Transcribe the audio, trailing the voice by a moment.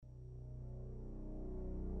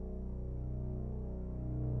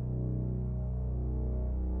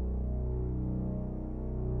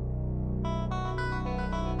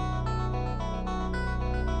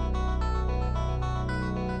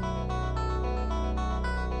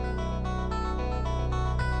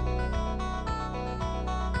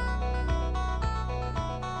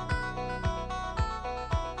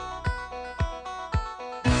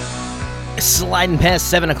Sliding past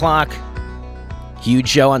 7 o'clock. Huge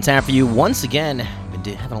show on tap for you once again.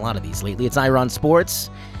 Been having a lot of these lately. It's Iron Sports,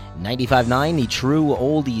 95.9, the true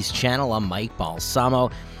oldies channel. I'm Mike Balsamo.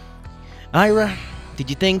 Ira, did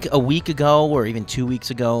you think a week ago or even 2 weeks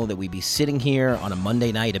ago that we'd be sitting here on a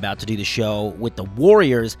Monday night about to do the show with the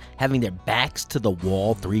Warriors having their backs to the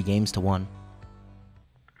wall 3-1?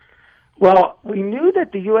 Well, we knew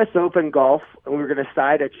that the U.S. Open golf, we were going to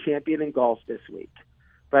decide a champion in golf this week.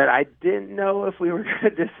 But I didn't know if we were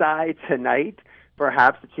going to decide tonight,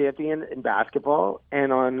 perhaps the champion in basketball,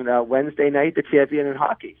 and on Wednesday night, the champion in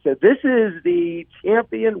hockey. So this is the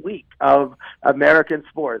champion week of American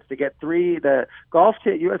sports, to get the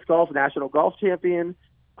U.S. Golf National Golf Champion,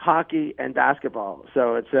 hockey, and basketball.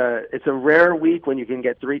 So it's a rare week when you can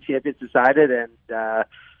get 3 champions decided. And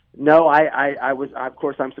no, I was, of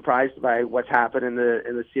course, I'm surprised by what's happened in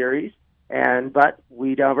the series. But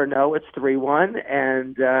we never know. It's 3-1,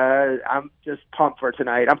 and I'm just pumped for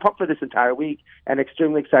tonight. I'm pumped for this entire week, and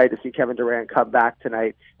extremely excited to see Kevin Durant come back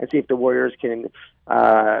tonight and see if the Warriors can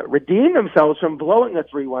redeem themselves from blowing a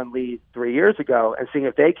 3-1 lead 3 years ago, and seeing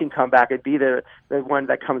if they can come back and be the one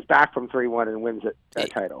that comes back from 3-1 and wins the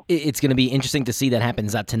title. It's going to be interesting to see that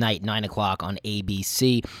happens tonight, 9 o'clock on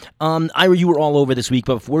ABC. Ira, you were all over this week,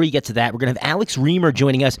 but before we get to that, we're going to have Alex Reimer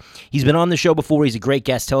joining us. He's been on the show before. He's a great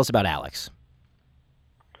guest. Tell us about Alex.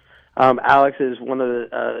 Alex is one of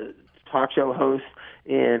the talk show hosts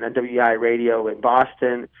in WEI Radio in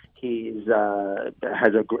Boston. He's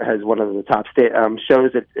has one of the top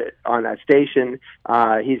shows on that station.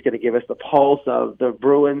 He's going to give us the pulse of the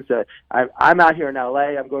Bruins. I'm out here in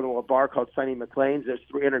L.A. I'm going to a bar called Sonny McLean's. There's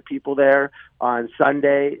 300 people there on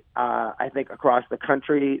Sunday. I think across the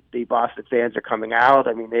country, the Boston fans are coming out.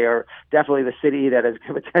 I mean, they are definitely the city that is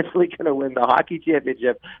potentially going to win the hockey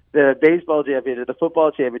championship, the baseball championship, the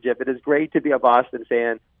football championship. It is great to be a Boston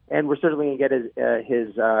fan. And we're certainly going to get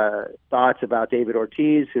his thoughts about David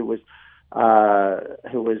Ortiz, who was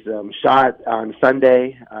shot on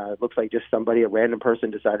Sunday. Looks like just a random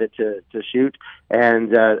person decided to shoot.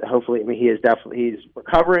 And hopefully, he's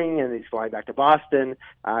recovering and he's flying back to Boston.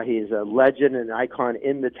 He's a legend and an icon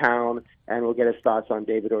in the town. And we'll get his thoughts on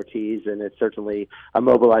David Ortiz, and it's certainly a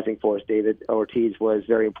mobilizing force. David Ortiz was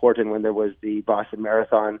very important when there was the Boston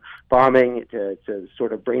Marathon bombing to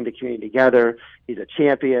sort of bring the community together. He's a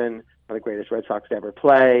champion, one of the greatest Red Sox to ever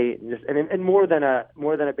play, and more than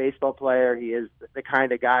a baseball player, he is the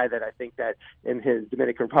kind of guy that I think that in his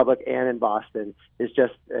Dominican Republic and in Boston is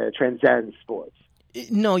just transcends sports.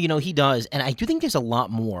 No, he does. And I do think there's a lot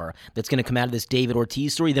more that's going to come out of this David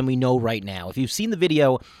Ortiz story than we know right now. If you've seen the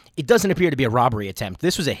video, it doesn't appear to be a robbery attempt.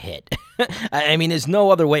 This was a hit. I mean, there's no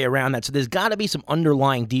other way around that. So there's got to be some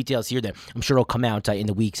underlying details here that I'm sure will come out in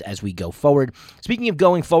the weeks as we go forward. Speaking of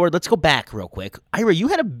going forward, let's go back real quick. Ira, you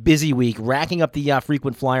had a busy week racking up the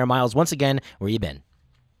frequent flyer miles. Once again, where you been?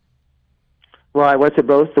 Well, I went to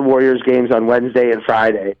both the Warriors games on Wednesday and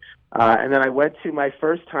Friday. And then I went to my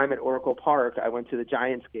first time at Oracle Park. I went to the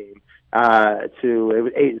Giants game.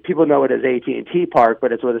 People know it as AT&T Park,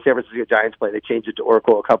 but it's where the San Francisco Giants play. They changed it to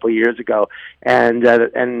Oracle a couple of years ago, and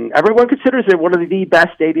everyone considers it one of the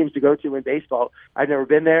best stadiums to go to in baseball. I've never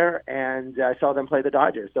been there, and I saw them play the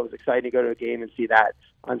Dodgers, so it was exciting to go to a game and see that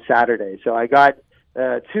on Saturday. So I got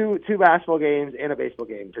two basketball games and a baseball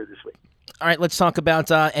game for this week. All right, let's talk about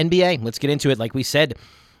NBA. Let's get into it. Like we said,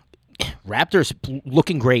 Raptors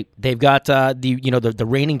looking great. They've got the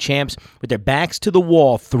reigning champs with their backs to the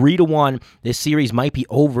wall, 3-1. This series might be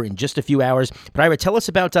over in just a few hours. But Ira, tell us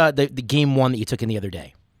about the game one that you took in the other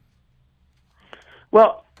day.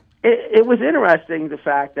 Well, it was interesting, the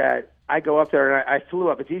fact that I go up there and I flew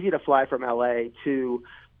up. It's easy to fly from L.A. to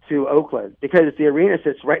Oakland because the arena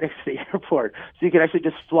sits right next to the airport, so you can actually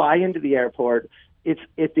just fly into the airport. If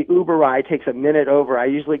the Uber ride takes a minute over, I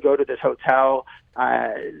usually go to this hotel,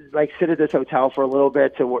 sit at this hotel for a little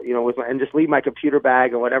bit and just leave my computer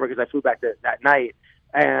bag or whatever, because I flew back that night,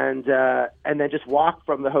 and then just walk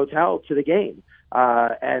from the hotel to the game.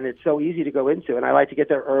 And it's so easy to go into, and I like to get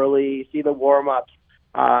there early, see the warm ups,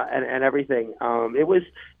 and everything. It was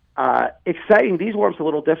exciting. These warm ups are a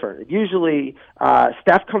little different. Usually,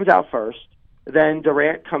 Steph comes out first, then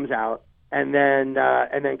Durant comes out. And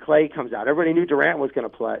then Clay comes out. Everybody knew Durant was going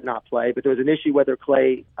to not play, but there was an issue whether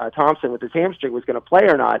Clay Thompson with his hamstring was going to play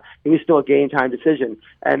or not. It was still a game time decision.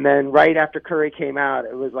 And then right after Curry came out,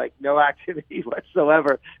 it was like no activity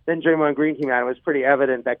whatsoever. Then Draymond Green came out. It was pretty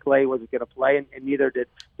evident that Clay wasn't going to play, and neither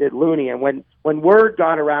did Looney. And when word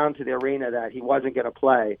got around to the arena that he wasn't going to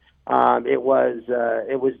play, It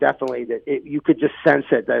was definitely that you could just sense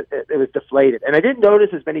it that it was deflated. And I didn't notice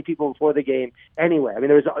as many people before the game anyway. I mean,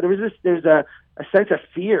 there's a sense of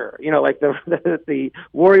fear. Like the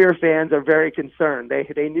Warrior fans are very concerned.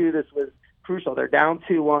 They knew this was crucial. They're down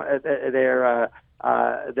 2-1. They're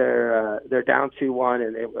down 2-1,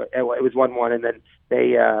 and it was 1-1, and then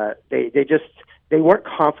they weren't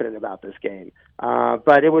confident about this game.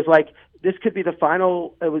 But it was like this could be the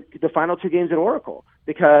final 2 games at Oracle,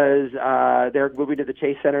 because they're moving to the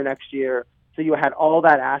Chase Center next year. So you had all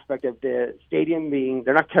that aspect of the stadium being,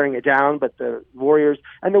 they're not tearing it down, but the Warriors,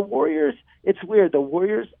 it's weird. The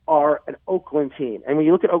Warriors are an Oakland team. And when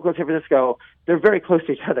you look at Oakland and San Francisco, they're very close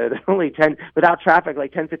to each other. They're only 10, without traffic,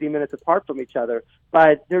 like 10, 15 minutes apart from each other.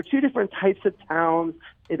 But they're 2 different types of towns.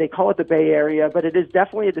 They call it the Bay Area, but it is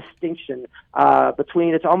definitely a distinction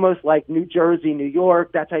between, it's almost like New Jersey, New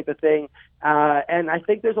York, that type of thing. And I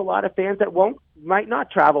think there's a lot of fans that might not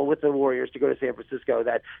travel with the Warriors to go to San Francisco,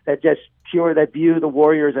 that view the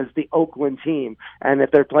Warriors as the Oakland team. And if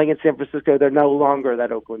they're playing in San Francisco, they're no longer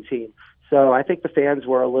that Oakland team. So I think the fans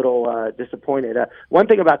were a little disappointed. One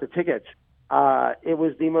thing about the tickets, it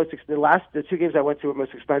was the 2 games I went to were the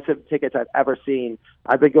most expensive tickets I've ever seen.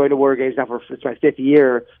 I've been going to Warrior games now it's my 5th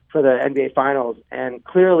year for the NBA Finals, and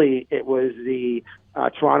clearly it was the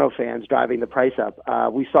Toronto fans driving the price up.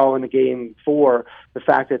 We saw in the game 4 the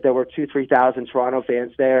fact that there were 3,000 Toronto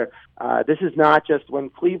fans there. This is not just when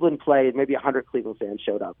Cleveland played, maybe 100 Cleveland fans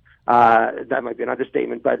showed up. That might be an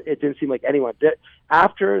understatement, but it didn't seem like anyone.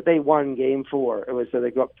 After they won game 4, so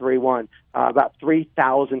they go up 3-1, about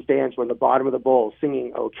 3,000 fans were in the bottom of the bowl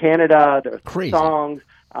singing "Oh Canada," their songs.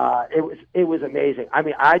 It was amazing. I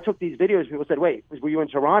mean, I took these videos. People said, "Wait, were you in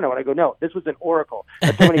Toronto?" And I go, "No, this was in Oracle."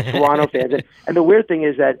 That's so many Toronto fans. And the weird thing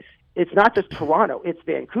is that it's not just Toronto; it's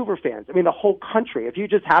Vancouver fans. I mean, the whole country. If you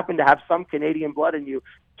just happen to have some Canadian blood in you,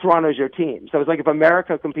 Toronto's your team. So it's like if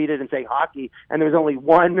America competed in, say, hockey, and there's only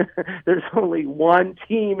one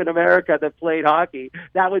team in America that played hockey,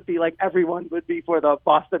 that would be like everyone would be for the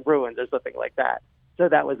Boston Bruins or something like that. So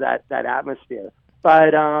that was that atmosphere.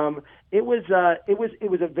 But it was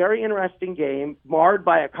a very interesting game, marred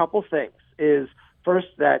by a couple things. Is first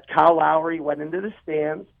that Kyle Lowry went into the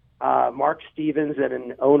stands. Mark Stevens and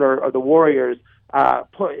an owner of the Warriors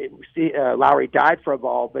Lowry died for a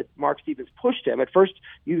ball, but Mark Stevens pushed him. At first,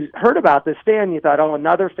 you heard about this fan, and you thought, oh,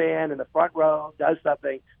 another fan in the front row does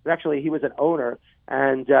something. But actually, he was an owner,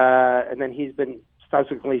 and then he's been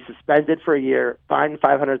subsequently suspended for a year, fined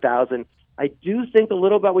 $500,000. I do think a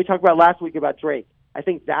little about, we talked about last week about Drake. I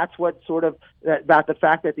think that's what sort of, about the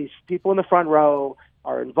fact that these people in the front row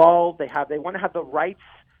are involved. They want to have the rights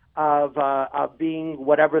of being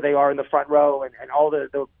whatever they are in the front row, and all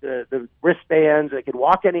the wristbands. They can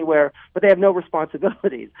walk anywhere, but they have no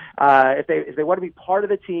responsibilities. If they want to be part of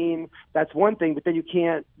the team, that's one thing, but then you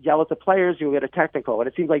can't yell at the players, you'll get a technical. And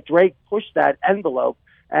it seems like Drake pushed that envelope,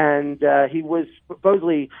 and he was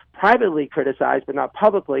supposedly privately criticized, but not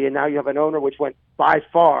publicly. And now you have an owner which went by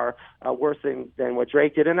far worse than what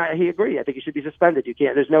Drake did. And he agreed. I think he should be suspended. You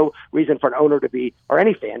can't. There's no reason for an owner to be, or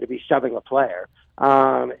any fan to be, shoving a player.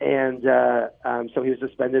 So he was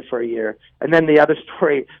suspended for a year. And then the other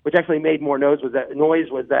story, which actually made more noise, was that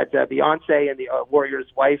Beyonce and the Warriors'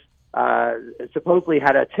 wife supposedly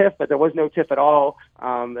had a tiff, but there was no tiff at all.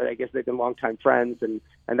 I guess they've been longtime friends, and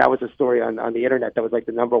that was a story on the internet that was like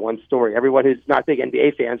the number one story. Everyone who's not big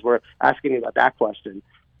NBA fans were asking me about that question.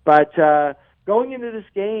 But going into this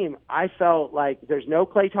game, I felt like there's no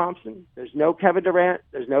Klay Thompson, there's no Kevin Durant,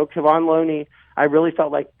 there's no Kevon Looney. I really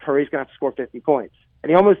felt like Curry's going to have to score 50 points. And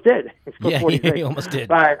he almost did. He scored 46. He almost did.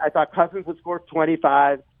 But I thought Cousins would score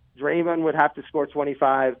 25. Draymond would have to score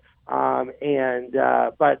 25.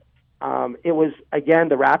 It was, again,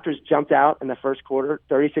 the Raptors jumped out in the first quarter,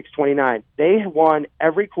 36-29. They won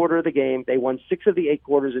every quarter of the game. They won 6 of the 8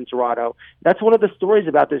 quarters in Toronto. That's one of the stories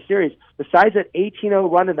about this series. Besides that 18-0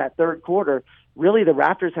 run in that third quarter, really the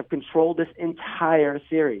Raptors have controlled this entire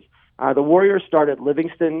series. The Warriors started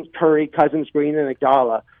Livingston, Curry, Cousins, Green, and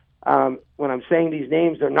Iguodala. When I'm saying these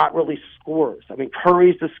names, they're not really scorers. I mean,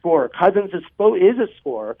 Curry's the scorer. Cousins is a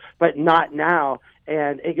scorer, but not now.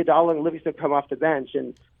 And Iguodala and Livingston come off the bench.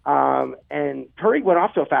 And Curry went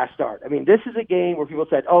off to a fast start. I mean, this is a game where people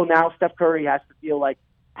said, oh, now Steph Curry has to feel like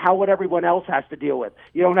what everyone else has to deal with.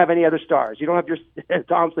 You don't have any other stars. You don't have your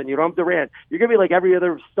Thompson. You don't have Durant. You're going to be like every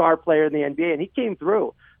other star player in the NBA. And he came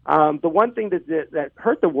through. The one thing that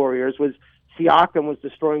hurt the Warriors was Siakam was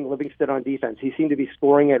destroying Livingston on defense. He seemed to be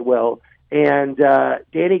scoring at will. And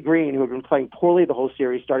Danny Green, who had been playing poorly the whole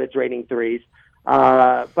series, started draining threes.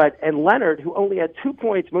 And Leonard, who only had 2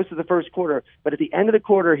 points most of the first quarter, but at the end of the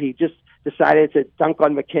quarter, he just decided to dunk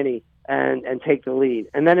on McKinney and take the lead.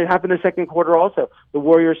 And then it happened in the second quarter also. The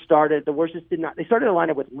Warriors just did not. They started a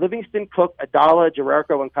lineup with Livingston, Cook, Adala,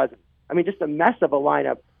 Jericho, and Cousins. I mean, just a mess of a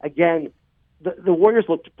lineup. Again, the Warriors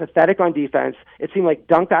looked pathetic on defense. It seemed like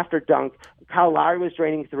dunk after dunk. Kyle Lowry was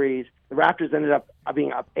draining threes. The Raptors ended up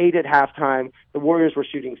being up 8 at halftime. The Warriors were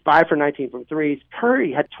shooting 5 for 19 from threes.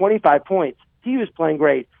 Curry had 25 points. He was playing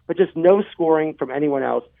great, but just no scoring from anyone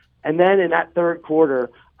else. And then in that third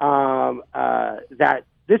quarter,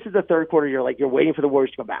 this is the third quarter. You're waiting for the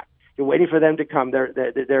Warriors to come back. You're waiting for them to come.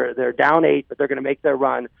 They're down 8, but they're going to make their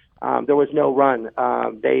run. There was no run.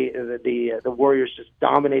 The Warriors just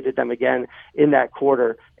dominated them again in that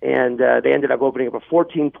quarter, and they ended up opening up a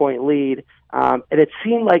 14-point lead. And it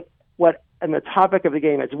seemed like and the topic of the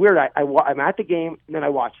game, it's weird. I'm at the game, and then I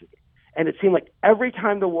watch the game. And it seemed like every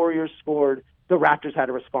time the Warriors scored, the Raptors had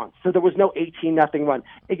a response. So there was no 18-0 run.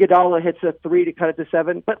 Iguodala hits a 3 to cut it to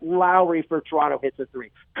 7, but Lowry for Toronto hits a 3.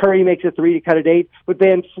 Curry makes a 3 to cut it 8, but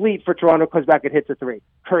Van Fleet for Toronto comes back and hits a 3.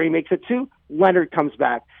 Curry makes a 2, Leonard comes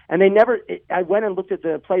back. And I went and looked at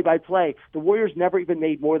the play-by-play. The Warriors never even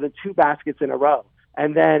made more than 2 baskets in a row.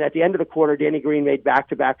 And then at the end of the quarter, Danny Green made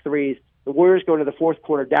back-to-back threes. The Warriors go into the fourth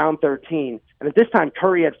quarter down 13. And at this time,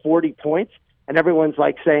 Curry had 40 points, and everyone's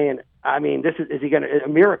like saying, I mean, is he going to, a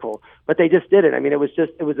miracle? But they just did it. I mean,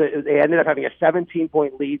 they ended up having a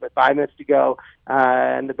 17-point lead with 5 minutes to go,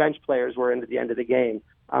 and the bench players were in at the end of the game.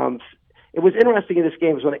 It was interesting in this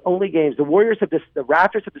game. It was one of the only games the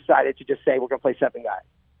Raptors have decided to just say, we're going to play 7 guys.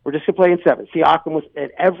 We're just going to play in 7. Siakam was,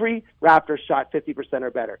 and every Raptor shot 50%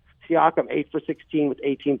 or better. Siakam 8 for 16 with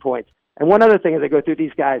 18 points. And one other thing as I go through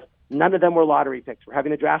these guys, none of them were lottery picks. We're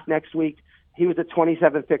having the draft next week. He was a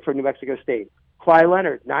 27th pick from New Mexico State. Kawhi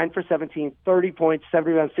Leonard, 9 for 17, 30 points,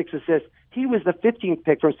 70 rebounds, 6 assists. He was the 15th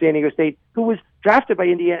pick from San Diego State, who was drafted by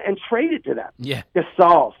Indiana and traded to them. Yeah.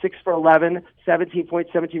 Gasol, 6 for 11, 17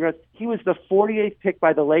 points, 17 rebounds. He was the 48th pick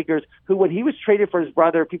by the Lakers, who, when he was traded for his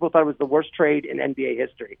brother, people thought it was the worst trade in NBA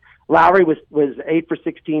history. Lowry was 8 for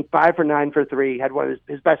 16, 5 for 9 for 3, had one of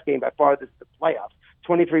his best game by far this the playoffs,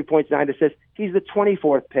 23 points, 9 assists. He's the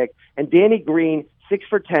 24th pick. And Danny Green, 6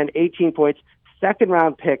 for 10, 18 points,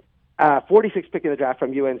 second-round pick, 46th pick in the draft from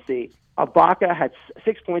UNC. Ibaka had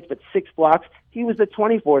 6 points but 6 blocks. He was the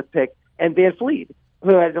 24th pick. And Van Fleet,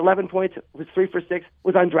 who had 11 points, was 3 for 6,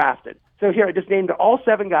 was undrafted. So here I just named all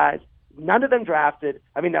 7 guys. None of them drafted.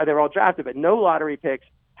 I mean, no, they were all drafted, but no lottery picks,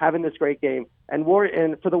 having this great game. And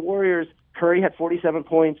for the Warriors, Curry had 47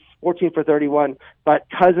 points, 14 for 31, but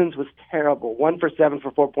Cousins was terrible, 1 for 7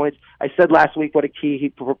 for 4 points. I said last week what a key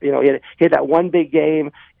he had that one big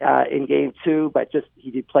game in game 2, but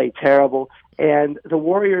he did play terrible. And the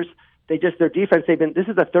Warriors, their defense, this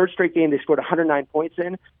is the third straight game they scored 109 points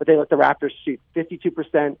in, but they let the Raptors shoot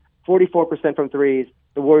 52%, 44% from threes.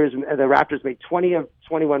 The Raptors made 20 of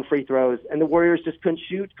 21 free throws, and the Warriors just couldn't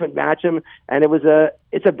shoot, couldn't match them, and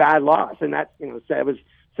it's a bad loss. And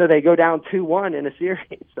so they go down 2-1 in a series.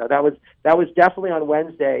 So that was definitely on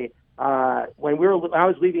Wednesday. When I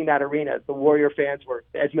was leaving that arena, the Warrior fans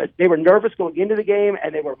they were nervous going into the game,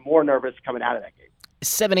 and they were more nervous coming out of that game.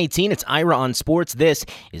 7:18, it's Ira on Sports. This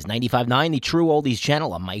is 95.9, the True Oldies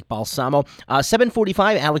channel. I'm Mike Balsamo.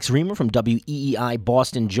 7:45, Alex Reamer from WEEI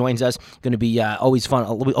Boston joins us. Going to be always fun,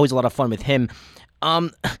 always a lot of fun with him.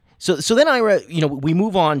 So then, Ira, we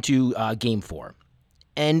move on to Game 4.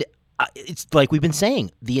 And it's like we've been saying,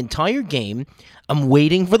 the entire game, I'm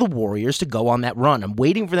waiting for the Warriors to go on that run. I'm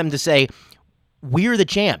waiting for them to say, we're the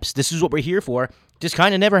champs. This is what we're here for. Just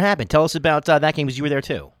kind of never happened. Tell us about that game, because you were there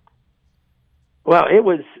too. Well, it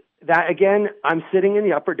was that, again, I'm sitting in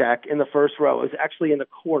the upper deck in the first row. It was actually in the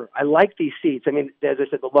corner. I like these seats. I mean, as I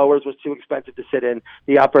said, the lowers was too expensive to sit in.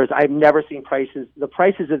 The uppers, I've never seen the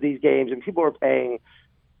prices of these games, and people are paying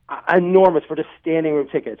enormous for just standing room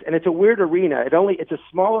tickets. And it's a weird arena. It's a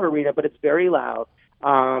smaller arena, but it's very loud.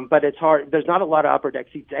 But it's hard. There's not a lot of upper deck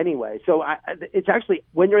seats anyway. So it's actually,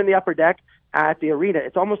 when you're in the upper deck at the arena,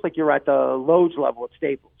 it's almost like you're at the Loge level at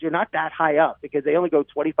Staples. You're not that high up because they only go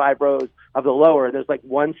 25 rows of the lower, and there's like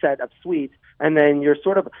one set of suites. And then you're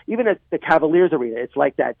sort of, even at the Cavaliers arena, it's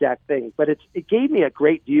like that deck thing. But it gave me a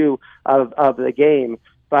great view of the game.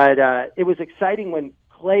 But it was exciting when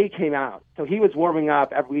Clay came out. So he was warming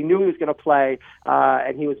up. We knew he was going to play,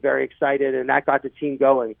 and he was very excited, and that got the team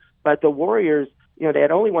going. But the Warriors, they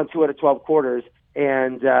had only won 2 out of 12 quarters,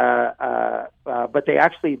 and but they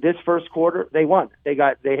actually, this first quarter, they won. They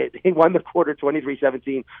won the quarter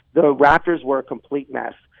 23-17. The Raptors were a complete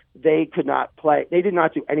mess. They could not play. They did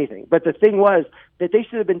not do anything. But the thing was that they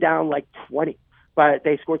should have been down like 20, but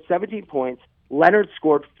they scored 17 points. Leonard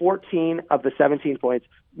scored 14 of the 17 points.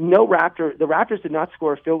 The Raptors did not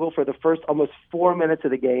score a field goal for the first almost 4 minutes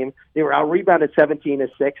of the game. They were out-rebounded 17-6.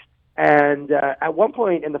 And at one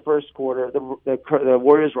point in the first quarter, the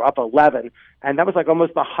Warriors were up 11, and that was like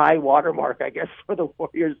almost the high water mark, I guess, for the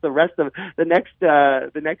Warriors. The rest of the next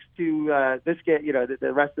two this game,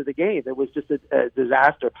 the rest of the game, it was just a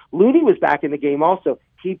disaster. Looney was back in the game also.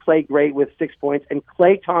 He played great with 6 points, and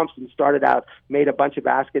Klay Thompson started out, made a bunch of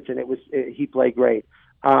baskets, and he played great.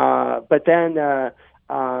 But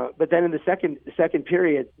then in the second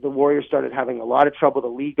period, the Warriors started having a lot of trouble. The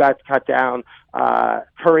lead got cut down.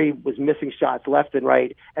 Curry was missing shots left and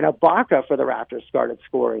right, and Ibaka for the Raptors started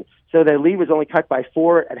scoring. So the lead was only cut by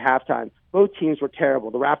 4 at halftime. Both teams were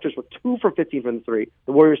terrible. The Raptors were 2 for 15 from the three.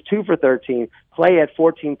 The Warriors 2 for 13. Klay had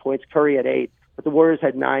 14 points. Curry had 8. But the Warriors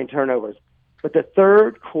had 9 turnovers. But the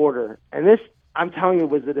third quarter, and this, I'm telling you,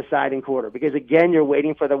 was the deciding quarter, because again, you're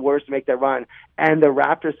waiting for the Warriors to make their run, and the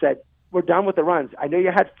Raptors said, we're done with the runs. I know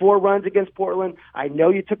you had 4 runs against Portland. I know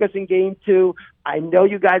you took us in game 2. I know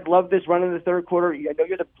you guys love this run in the third quarter. I know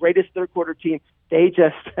you're the greatest third quarter team. They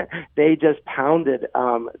just pounded.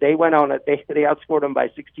 They went on it. They outscored them by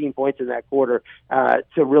 16 points in that quarter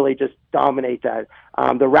to really just dominate that.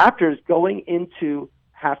 The Raptors going into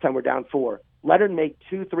halftime were down 4. Leonard made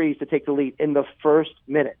 2 threes to take the lead in the first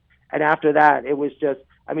minute. And after that, it was just,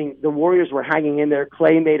 the Warriors were hanging in there.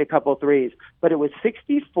 Klay made a couple threes, but it was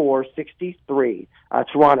 64-63,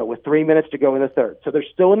 Toronto, with 3 minutes to go in the third. So they're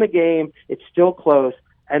still in the game. It's still close.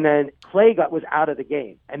 And then Klay was out of the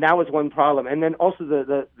game, and that was one problem. And then also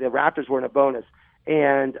the Raptors were in a bonus,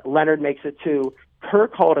 and Leonard makes it 2. Kerr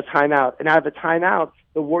called a timeout, and out of the timeout,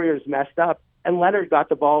 the Warriors messed up, and Leonard got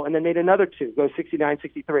the ball and then made another 2, go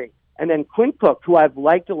 69-63. And then Quinn Cook, who I've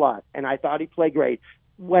liked a lot, and I thought he played great,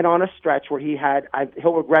 went on a stretch where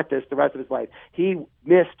he'll regret this the rest of his life. He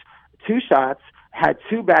missed 2 shots, had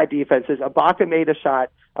 2 bad defenses. Ibaka made a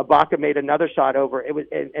shot. Ibaka made another shot over. It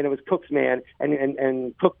was Cook's man,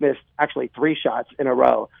 and Cook missed actually 3 shots in a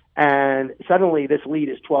row. And suddenly this lead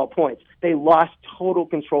is 12 points. They lost total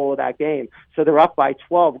control of that game. So they're up by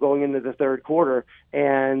 12 going into the third quarter.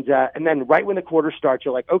 And then right when the quarter starts,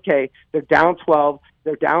 you're like, okay, they're down 12.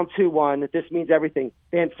 They're down 2-1. This means everything.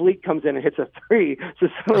 Van Fleet comes in and hits a 3. So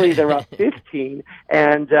suddenly they're up 15.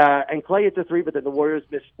 And Klay hits a 3, but then the Warriors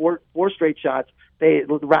miss four straight shots. The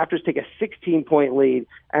Raptors take a 16-point lead,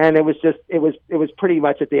 and it was pretty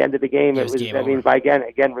much at the end of the game. It was by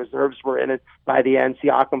again reserves were in it by the end.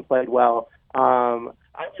 Siakam played well. I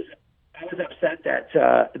was upset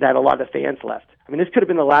that a lot of fans left. This could have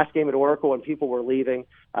been the last game at Oracle, and people were leaving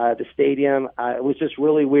the stadium. It was just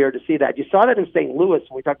really weird to see that. You saw that in St. Louis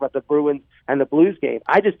when we talked about the Bruins and the Blues game.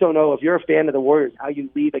 I just don't know if you're a fan of the Warriors how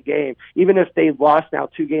you leave a game, even if they've lost now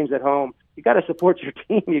 2 games at home. You got to support your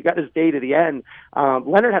team. You got to stay to the end.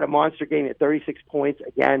 Leonard had a monster game at 36 points.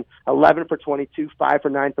 Again, 11 for 22, 5 for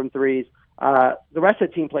 9 from threes. The rest of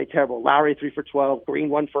the team played terrible. Lowry 3 for 12, Green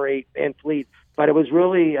 1 for 8, Van Fleet. But it was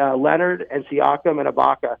really Leonard and Siakam and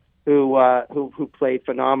Ibaka who played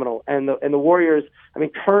phenomenal. And the Warriors,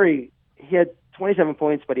 Curry, he had 27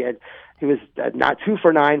 points, but he was not 2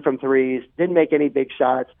 for 9 from threes. Didn't make any big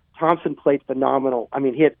shots. Thompson played phenomenal.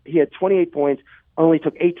 He had 28 points. Only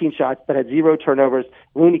took 18 shots, but had 0 turnovers.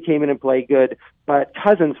 Looney came in and played good, but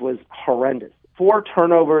Cousins was horrendous. 4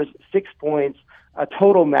 turnovers, 6 points, a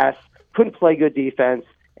total mess. Couldn't play good defense,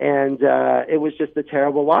 and it was just a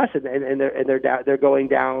terrible loss. And they're going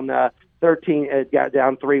down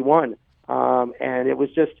 3-1, and it was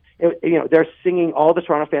just they're singing. All the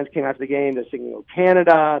Toronto fans came out to the game. They're singing "Oh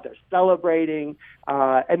Canada." They're celebrating,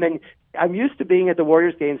 and then. I'm used to being at the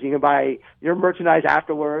Warriors games. You can buy your merchandise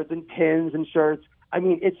afterwards and pins and shirts.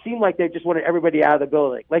 It seemed like they just wanted everybody out of the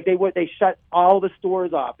building. Like they shut all the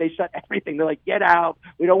stores off. They shut everything. They're like, get out.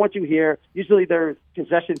 We don't want you here. Usually their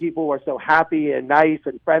concession people were so happy and nice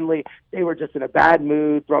and friendly. They were just in a bad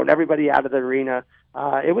mood, throwing everybody out of the arena.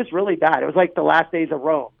 It was really bad. It was like the last days of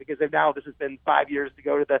Rome, because now this has been 5 years to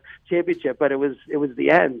go to the championship, but it was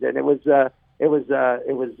the end, and it was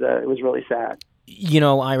really sad.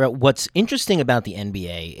 Ira, what's interesting about the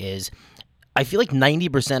NBA is I feel like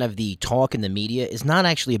 90% of the talk in the media is not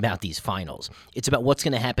actually about these finals. It's about what's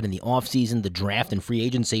going to happen in the offseason, the draft, and free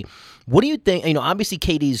agency. What do you think? Obviously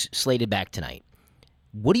KD's slated back tonight.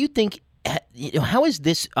 What do you think? How has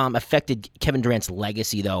this affected Kevin Durant's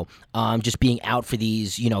legacy, though, just being out for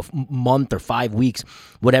these, month or 5 weeks,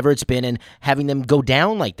 whatever it's been, and having them go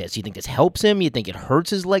down like this? You think this helps him? You think it hurts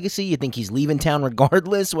his legacy? You think he's leaving town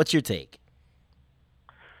regardless? What's your take?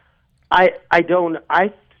 I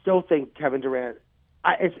still think Kevin Durant,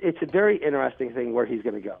 it's a very interesting thing where he's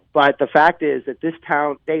going to go. But the fact is that this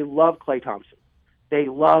town, they love Klay Thompson. They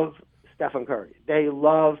love Stephen Curry. They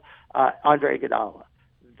love Andre Iguodala.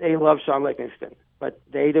 They love Sean Livingston, but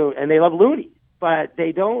they do, and they love Looney. But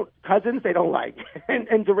they don't, Cousins, they don't like.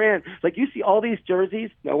 and Durant, like you see all these jerseys,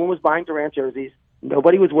 no one was buying Durant jerseys.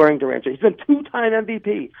 Nobody was wearing Durant jerseys. He's been two-time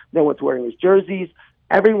MVP. No one's wearing his jerseys.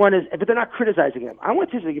 Everyone is, but they're not criticizing him. I want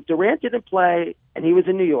to say, if Durant didn't play and he was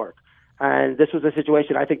in New York, and this was a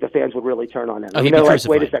situation, I think the fans would really turn on him. Oh, he'd be like,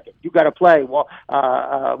 wait a second, you got to play. Well,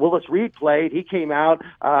 Willis Reed played. He came out.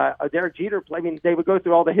 Derek Jeter played. I mean, they would go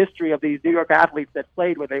through all the history of these New York athletes that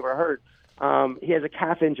played when they were hurt. He has a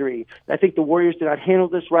calf injury. I think the Warriors did not handle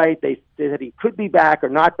this right. They said he could be back or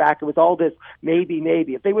not back. It was all this maybe.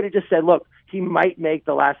 If they would have just said, look, he might make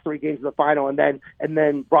the last 3 games of the final and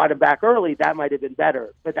then brought him back early, that might have been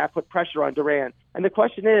better. But that put pressure on Durant. And the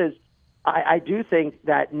question is, I do think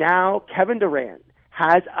that now Kevin Durant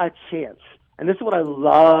has a chance, and this is what I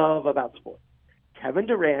love about sports. Kevin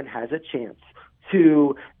Durant has a chance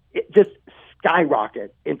to just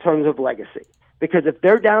skyrocket in terms of legacy. Because if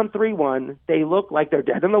they're down 3-1, they look like they're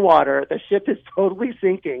dead in the water. The ship is totally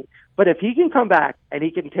sinking. But if he can come back and he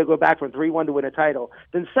can go back from 3-1 to win a title,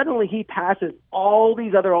 then suddenly he passes all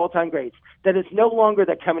these other all-time greats. Then it's no longer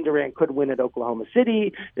that Kevin Durant could win at Oklahoma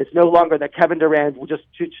City. It's no longer that Kevin Durant will just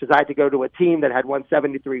decide to go to a team that had won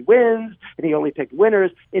 73 wins and he only picked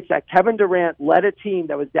winners. It's that Kevin Durant led a team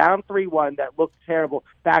that was down 3-1 that looked terrible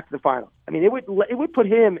back to the finals. I mean, it would put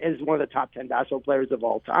him as one of the top 10 basketball players of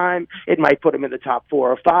all time. It might put him in the top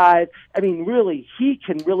 4 or 5. I mean, really, he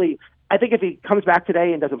can really. I think if he comes back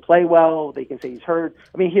today and doesn't play well, they can say he's hurt.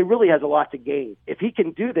 I mean, he really has a lot to gain. If he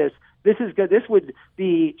can do this, this is good. This would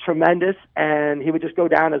be tremendous, and he would just go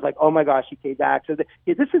down as like, oh my gosh, he came back. So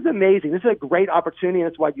this is amazing. This is a great opportunity, and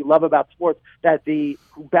that's what you love about sports, that the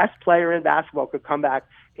best player in basketball could come back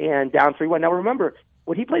and down 3-1. Now remember,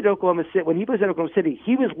 when he played Oklahoma City,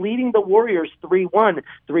 he was leading the Warriors 3-1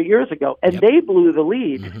 3 years ago, and they blew the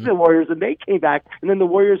lead to the Warriors, and they came back, and then the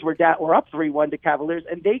Warriors were up 3-1 to Cavaliers,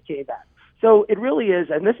 and they came back. So it really is,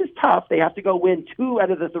 and this is tough. They have to go win 2 out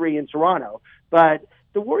of the 3 in Toronto, but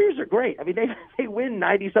the Warriors are great. I mean, they win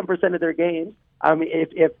 90-some% of their games.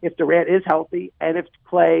 If Durant is healthy, and if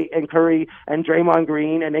Clay and Curry and Draymond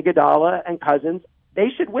Green and Iguodala and Cousins, they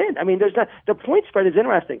should win. I mean, the point spread is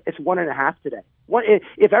interesting. It's 1.5 today.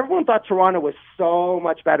 If everyone thought Toronto was so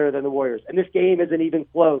much better than the Warriors, and this game isn't even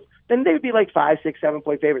close, then they would be like 5, 6, 7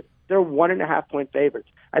 point favorites. They're 1.5 point favorites.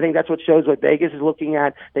 I think that's what shows what Vegas is looking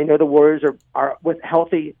at. They know the Warriors are with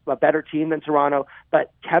healthy, a better team than Toronto.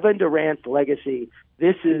 But Kevin Durant's legacy,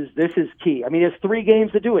 this is key. I mean, it's 3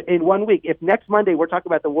 games to do it in 1 week. If next Monday we're talking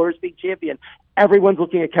about the Warriors being champion, everyone's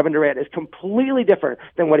looking at Kevin Durant as completely different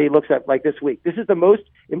than what he looks at like this week. This is the most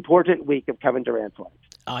important week of Kevin Durant's life.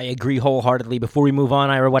 I agree wholeheartedly. Before we move on,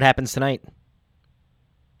 Ira, what happens tonight?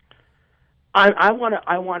 I want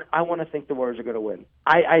to think the Warriors are going to win.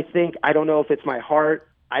 I think, I don't know if it's my heart.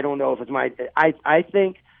 I don't know if it's my.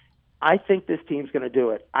 I think this team's going to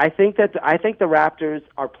do it. I think the Raptors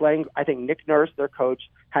are playing. I think Nick Nurse, their coach,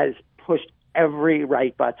 has pushed every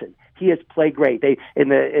right button. He has played great. In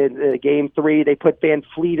the game 3, they put Van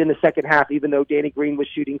Fleet in the second half, even though Danny Green was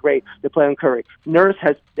shooting great. They play on Curry.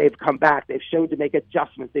 They've come back. They've shown to make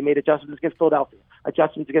adjustments. They made adjustments against Philadelphia,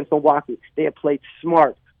 adjustments against Milwaukee. They have played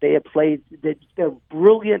smart. They have played they're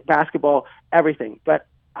brilliant basketball, everything. But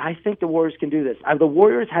I think the Warriors can do this. The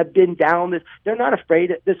Warriors have been down this. They're not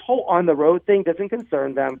afraid. This whole on-the-road thing doesn't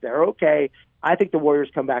concern them. They're okay. I think the Warriors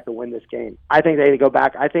come back and win this game. I think they go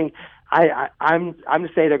back. I think I'm to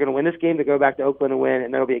say they're going to win this game. They go back to Oakland and win,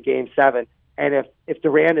 and that'll be a Game 7. And if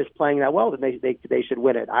Durant is playing that well, then they should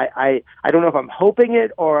win it. I don't know if I'm hoping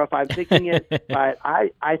it or if I'm thinking it, but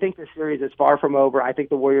I think the series is far from over. I think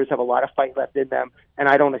the Warriors have a lot of fight left in them, and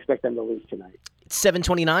I don't expect them to lose tonight.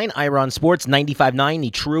 729, Ira on Sports, 95.9, the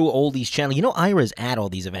True Oldies channel. You know, Ira's at all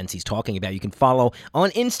these events he's talking about. You can follow on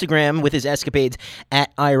Instagram with his escapades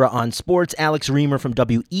at Ira on Sports. Alex Reamer from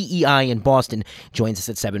WEEI in Boston joins us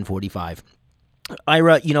at 7:45.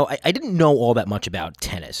 Ira, you know, I didn't know all that much about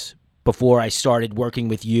tennis before I started working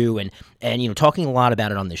with you and you know, talking a lot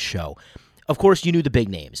about it on this show. Of course, you knew the big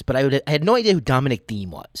names, but I had no idea who Dominic Thiem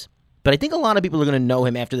was. But I think a lot of people are going to know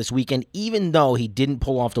him after this weekend, even though he didn't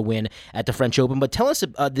pull off the win at the French Open. But tell us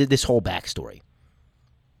this whole backstory.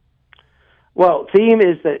 Well, Thiem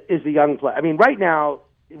is the young player. I mean, right now,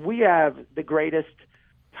 we have the greatest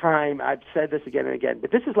time. I've said this again and again, but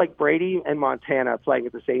this is like Brady and Montana playing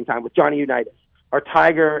at the same time with Johnny Unitas, or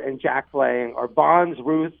Tiger and Jack playing, or Bonds,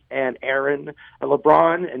 Ruth, and Aaron, and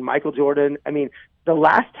LeBron and Michael Jordan. I mean, The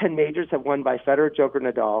last 10 majors have won by Federer, Joker,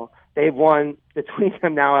 Nadal. They've won between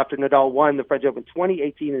them now after Nadal won the French Open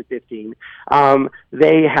 2018 and 15.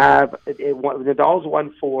 Nadal's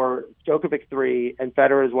won 4, Djokovic 3, and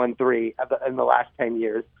Federer has won 3 in the last 10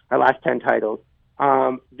 years, or last 10 titles.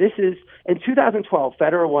 This is, in 2012,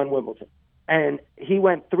 Federer won Wimbledon, and he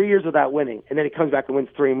went 3 years without winning, and then he comes back and wins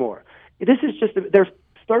 3 more. This is just, there's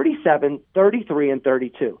 37, 33, and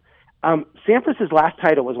 32. Sampras's last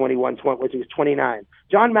title was when he won, when he was 29.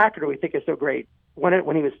 John McEnroe, we think is so great, won it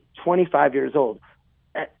when he was 25 years old.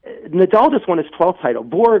 Nadal just won his 12th title.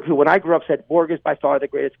 Borg, who when I grew up said Borg is by far the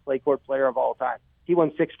greatest clay court player of all time. He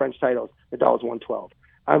won 6 French titles. Nadal's won 12.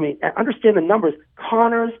 I mean, understand the numbers.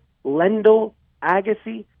 Connors, Lendl,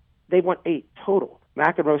 Agassi, they won 8 total.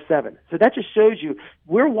 McEnroe 7. So that just shows you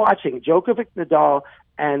we're watching Djokovic, Nadal,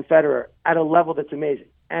 and Federer at a level that's amazing.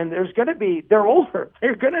 And there's going to be, they're older.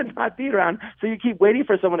 They're going to not be around. So you keep waiting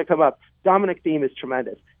for someone to come up. Dominic Thiem is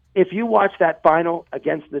tremendous. If you watch that final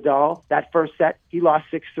against Nadal, that first set, he lost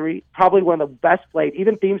 6-3, probably one of the best played.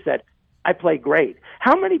 Even Thiem said, I played great.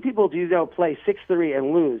 How many people do you know play 6-3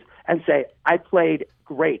 and lose and say, I played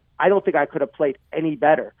great? I don't think I could have played any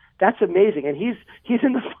better. That's amazing. And he's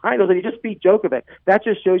in the finals, and he just beat Djokovic. That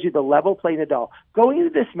just shows you the level play Nadal. Going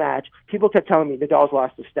into this match, people kept telling me Nadal's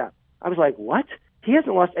lost a step. I was like, what? He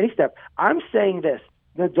hasn't lost any step. I'm saying this.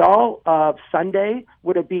 Nadal of Sunday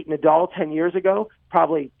would have beat Nadal 10 years ago,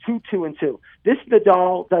 probably 2-2-2. This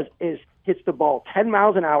Nadal hits the ball 10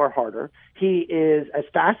 miles an hour harder. He is as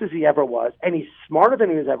fast as he ever was, and he's smarter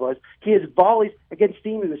than he ever was. He has volleys against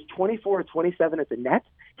Thiem. He was 24 or 27 at the net.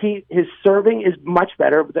 His serving is much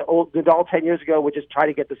better. The old Nadal 10 years ago would just try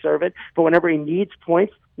to get the serve it, but whenever he needs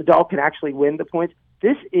points, Nadal can actually win the points.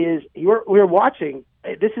 We're watching.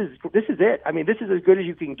 This is it. I mean, this is as good as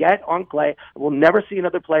you can get on clay. We'll never see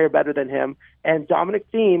another player better than him. And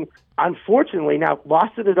Dominic Thiem, unfortunately, now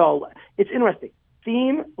lost to Nadal. It's interesting.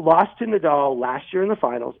 Thiem lost to Nadal last year in the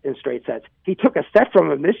finals in straight sets. He took a set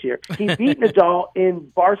from him this year. He beat Nadal in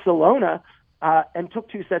Barcelona and took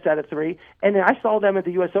 2 sets out of 3. And then I saw them at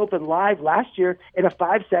the U.S. Open live last year in a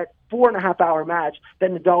 5-set, 4.5-hour match.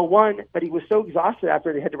 Then Nadal won, but he was so exhausted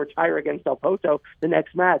after he had to retire against Del Potro the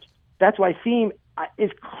next match. That's why Thiem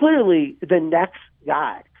is clearly the next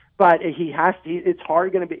guy. But it's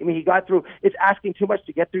hard going to be. I mean, he got through. It's asking too much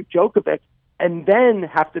to get through Djokovic and then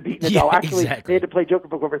have to beat Nadal. Yeah, Actually, exactly. They had to play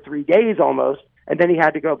Djokovic over 3 days almost, and then he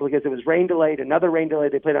had to go because it was rain delayed, another rain delay.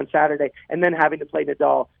 They played on Saturday, and then having to play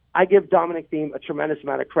Nadal. I give Dominic Thiem a tremendous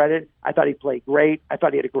amount of credit. I thought he played great. I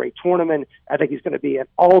thought he had a great tournament. I think he's going to be an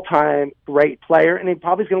all-time great player, and he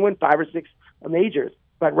probably is going to win 5 or 6 majors.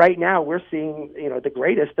 But right now, we're seeing, the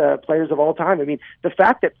greatest players of all time. I mean, the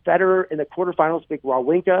fact that Federer in the quarterfinals beat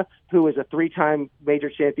Wawrinka, who is a 3-time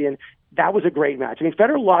major champion, that was a great match. I mean,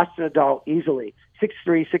 Federer lost to Nadal easily,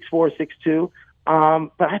 6-3, 6-4,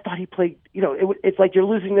 6-2. But I thought he played, it's like you're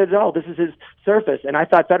losing to Nadal. This is his surface. And I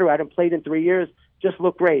thought Federer hadn't played in 3 years, just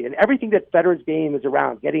looked great. And everything that Federer's game is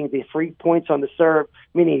around, getting the free points on the serve,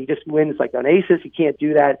 meaning he just wins like on aces. He can't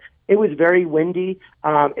do that. It was very windy.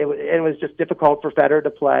 It was just difficult for Federer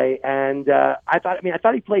to play. And I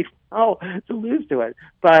thought he played well to lose to it.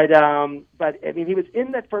 But I mean, he was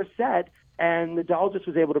in that first set, and Nadal just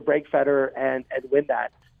was able to break Federer and win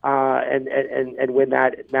that. And win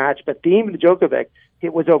that match. But Thiem and Djokovic,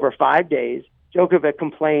 it was over 5 days. Djokovic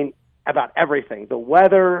complained about everything. The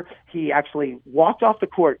weather, he actually walked off the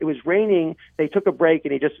court. It was raining. They took a break,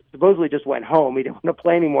 and he supposedly just went home. He didn't want to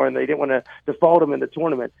play anymore, and they didn't want to default him in the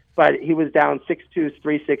tournament. But he was down 6-2,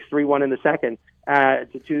 3-6, 3-1 in the second,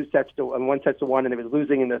 to 2 sets to 1 set to 1, and they was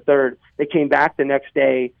losing in the third. They came back the next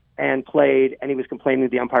day and played, and he was complaining to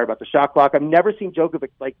the umpire about the shot clock. I've never seen Djokovic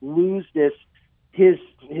lose this. His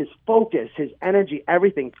focus, his energy,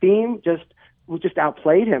 everything. Thiem just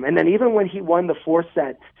outplayed him. And then even when he won the 4th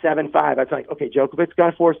set, 7-5, I was like, okay, Djokovic's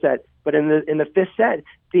got a 4th set. But in the 5th set,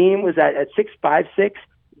 Thiem was at 6-5-6.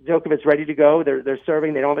 Djokovic's ready to go. They're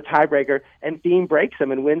serving. They don't have a tiebreaker, and Thiem breaks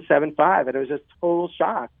him and wins 7-5. And it was just total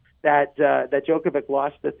shock that Djokovic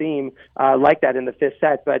lost the Thiem like that in the 5th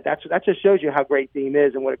set. But that just shows you how great Thiem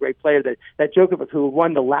is and what a great player that Djokovic, who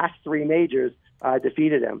won the last 3 majors,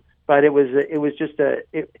 defeated him. But it was just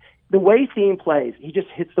the way Thiem plays. He just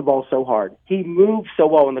hits the ball so hard. He moves so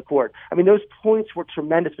well in the court. I mean, those points were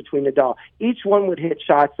tremendous between Nadal. Each one would hit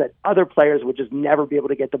shots that other players would just never be able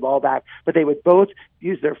to get the ball back. But they would both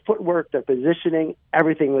use their footwork, their positioning.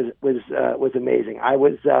 Everything was amazing. I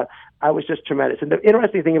was just tremendous. And the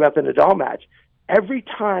interesting thing about the Nadal match, every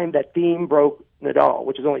time that Thiem broke Nadal,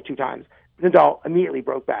 which is only 2 times, Nadal immediately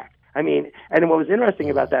broke back. I mean, and what was interesting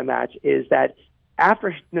about that match is that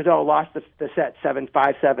after Nadal lost the set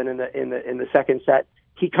 7-5-7 in the second set,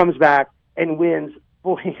 he comes back and wins.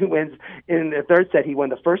 Boy, he wins in the third set. He won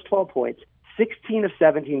the first 12 points, 16 of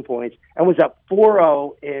 17 points, and was up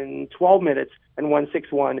 4-0 in 12 minutes and won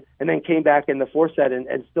 6-1, and then came back in the fourth set and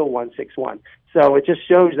still won 6-1. So it just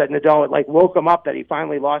shows that Nadal woke him up that he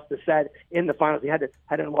finally lost the set in the finals. He had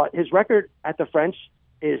his record at the French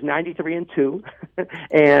is 93-2,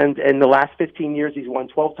 and in the last 15 years he's won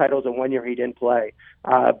 12 titles, and 1 year he didn't play.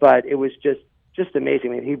 But it was just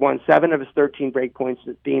amazing. I mean, he won 7 of his 13 break points,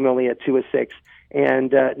 being only at 2 of 6.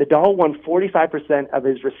 And Nadal won 45% of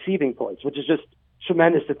his receiving points, which is just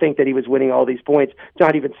tremendous to think that he was winning all these points,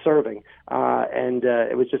 not even serving.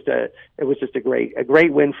 It was just a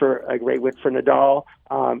great win for Nadal.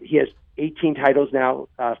 He has 18 titles now.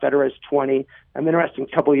 Federer has 20. I'm interested.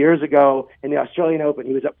 A couple of years ago in the Australian Open,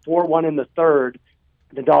 he was up 4-1 in the third,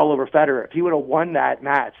 Nadal over Federer. If he would have won that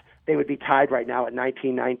match, they would be tied right now at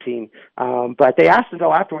 19-19. But they asked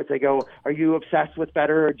Nadal afterwards, they go, "Are you obsessed with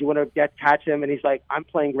Federer? Do you want to catch him?" And he's like, "I'm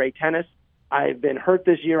playing great tennis. I've been hurt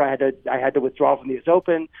this year. I had to withdraw from the US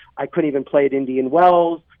Open. I couldn't even play at Indian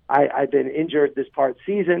Wells. I've been injured this part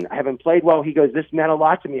season. I haven't played well." He goes, "This meant a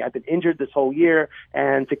lot to me. I've been injured this whole year,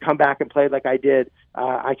 and to come back and play like I did,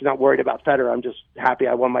 I'm not worried about Federer. I'm just happy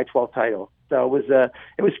I won my 12th title." So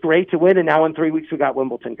it was great to win, and now in 3 weeks we got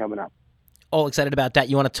Wimbledon coming up. All excited about that.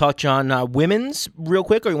 You want to touch on women's real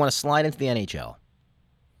quick, or you want to slide into the NHL?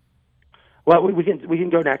 Well, we can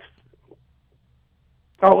go next.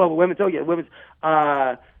 Oh, well, women's. Oh, yeah, women's.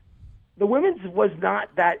 The women's was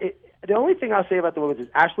not that. The only thing I'll say about the women's is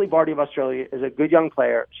Ashley Barty of Australia is a good young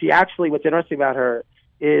player. She actually, what's interesting about her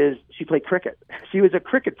is she played cricket. She was a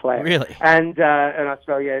cricket player, really, and in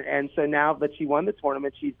Australia. And so now that she won the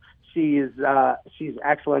tournament, she's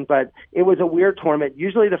excellent. But it was a weird tournament.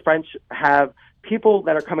 Usually the French have people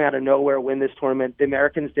that are coming out of nowhere win this tournament. The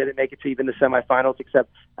Americans didn't make it to even the semifinals,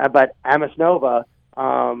 but Amisnova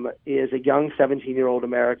is a young 17-year-old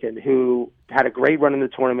American who had a great run in the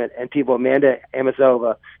tournament, and Amanda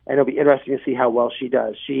Amisnova, and it'll be interesting to see how well she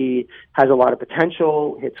does. She has a lot of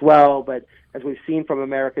potential, hits well, but as we've seen from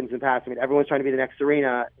Americans in the past, I mean, everyone's trying to be the next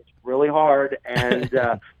Serena. It's really hard, and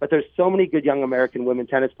but there's so many good young American women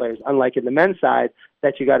tennis players, unlike in the men's side,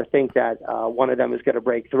 that you got to think that one of them is going to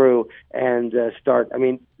break through and start. I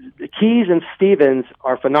mean, Keys and Stevens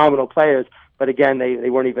are phenomenal players, but again,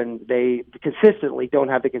 they consistently don't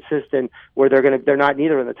have the consistent where they're not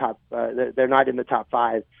neither in the top. They're not in the top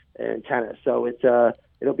 5 in tennis. So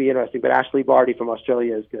it'll be interesting. But Ashley Barty from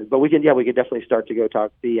Australia is good. But we could definitely start to go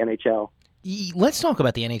talk the NHL. Let's talk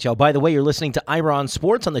about the NHL. By the way, you're listening to Ira on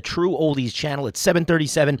Sports on the True Oldies channel at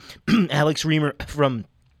 737. Alex Reamer from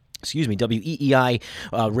WEEI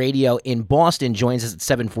Radio in Boston joins us at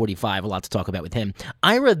 7:45. A lot to talk about with him.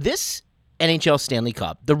 Ira, this NHL Stanley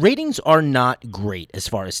Cup, the ratings are not great as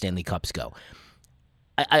far as Stanley Cups go.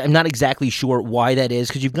 I'm not exactly sure why that is,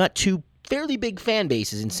 because you've got two fairly big fan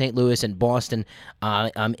bases in St. Louis and Boston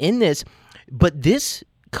in this, but this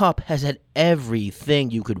Cup has had everything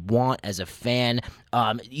you could want as a fan.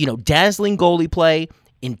 Dazzling goalie play,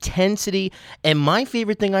 intensity, and my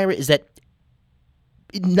favorite thing, Ira, is that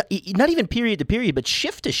not even period to period, but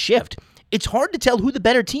shift to shift, it's hard to tell who the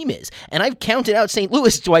better team is. And I've counted out St.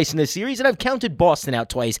 Louis twice in this series, and I've counted Boston out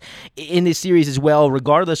twice in this series as well.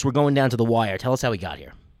 Regardless, we're going down to the wire. Tell us how we got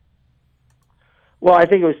here. Well, I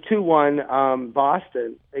think it was 2-1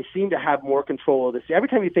 Boston. They seem to have more control of this. Every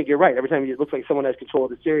time you think you're right, every time it looks like someone has control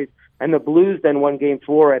of the series. And the Blues then won Game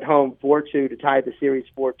 4 at home 4-2 to tie the series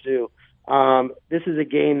 4-2. This is a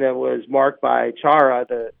game that was marked by Chara,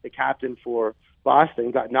 the captain for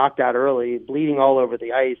Boston, got knocked out early, bleeding all over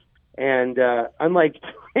the ice. And unlike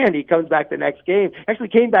Durant, he comes back the next game. Actually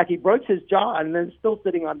came back, he broke his jaw, and then still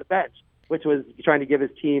sitting on the bench, which was trying to give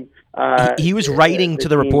his team. He was writing to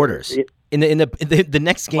the reporters. In the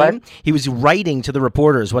next game, what? He was writing to the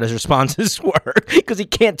reporters what his responses were because he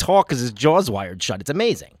can't talk because his jaw's wired shut. It's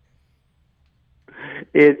amazing.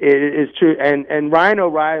 It is true. And Ryan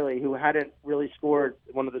O'Reilly, who hadn't really scored,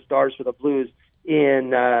 one of the stars for the Blues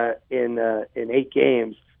in 8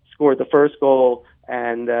 games, scored the first goal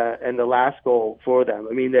and the last goal for them.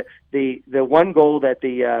 I mean, the one goal that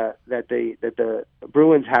the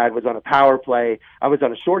Bruins had was on a power play. I was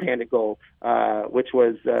on a shorthanded goal, which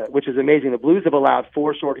is amazing. The Blues have allowed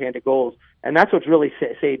 4 shorthanded goals, and that's what's really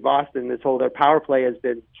saved Boston. Their power play has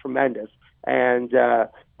been tremendous. And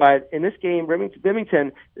but in this game,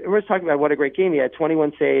 Bennington, we're talking about what a great game. He had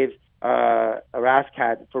 21 saves. Rask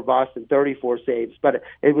had for Boston 34 saves, but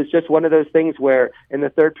it was just one of those things where in the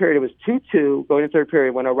third period it was 2-2 going to third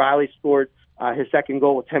period when O'Reilly scored his second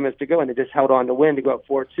goal with 10 minutes to go, and they just held on to win to go up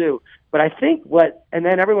 4-2. But I think and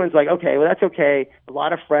then everyone's like, okay, well, that's okay. A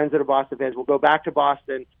lot of friends that are Boston fans will go back to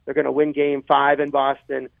Boston. They're going to win Game 5 in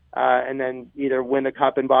Boston, and then either win the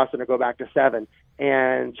Cup in Boston or go back to 7.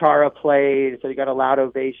 And Chara played, so he got a loud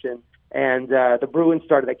ovation. And the Bruins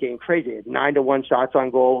started that game crazy. 9-1 shots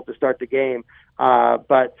on goal to start the game.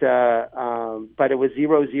 But it was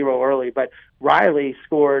 0-0 early. But Riley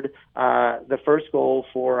scored the first goal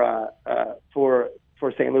for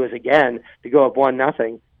St. Louis again to go up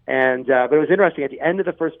 1-0. And but it was interesting. At the end of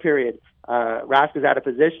the first period, Rask was out of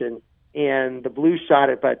position, and the Blues shot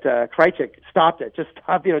it, but Krejcik stopped it. Just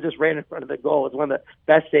ran in front of the goal. It was one of the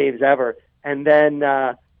best saves ever. And then,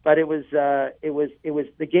 but it was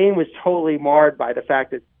the game was totally marred by the fact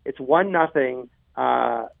that it's 1-0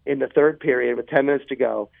 in the third period with 10 minutes to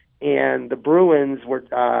go, and the Bruins were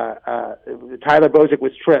Tyler Bozak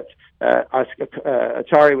was tripped.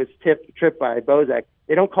 Achari was tripped by Bozak.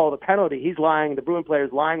 They don't call the penalty. He's lying. The Bruin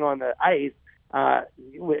player's lying on the ice,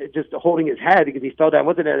 just holding his head because he fell down. It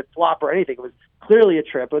wasn't a flop or anything. It was clearly a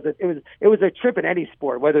trip. It was a trip in any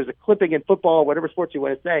sport, whether it's a clipping in football, whatever sport you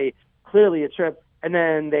want to say. Clearly a trip. And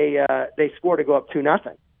then they scored to go up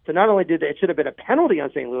 2-0. So not only did it should have been a penalty on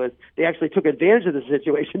St. Louis, they actually took advantage of the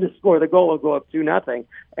situation to score the goal and go up 2-0.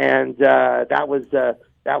 And that was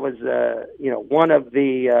one of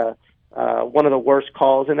the worst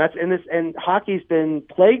calls. And hockey's been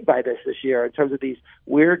plagued by this year in terms of these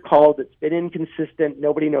weird calls. It's been inconsistent.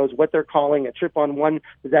 Nobody knows what they're calling. A trip on one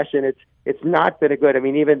possession. It's not been a good. I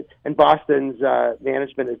mean, even in Boston's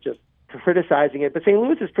management is just criticizing it, but St.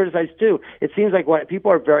 Louis is criticized too. It seems like what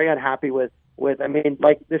people are very unhappy with. I mean,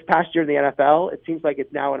 like this past year in the NFL, it seems like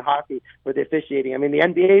it's now in hockey with the officiating. I mean, the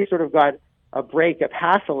NBA sort of got a break, a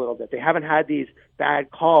pass a little bit. They haven't had these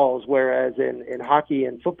bad calls, whereas in hockey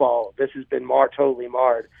and football, this has been totally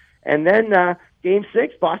marred. And then Game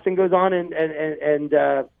 6, Boston goes on and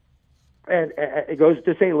it goes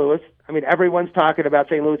to St. Louis. I mean, everyone's talking about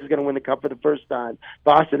St. Louis is going to win the Cup for the first time.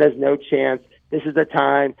 Boston has no chance. This is the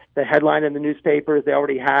time. The headline in the newspapers they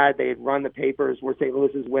had run the papers where St.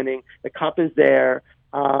 Louis is winning. The Cup is there,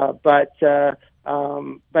 but it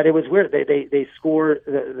was weird. They scored.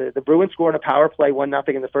 The Bruins scored a power play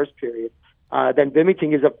 1-0 in the first period. Then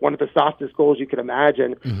Binnington gives up one of the softest goals you could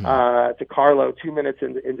imagine to Carlo 2 minutes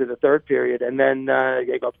into the third period, and then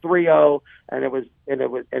they go 3-0, and it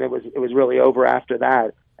was really over after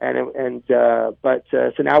that.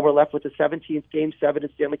 So now we're left with the 17th Game 7 in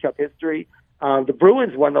Stanley Cup history. The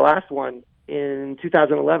Bruins won the last one in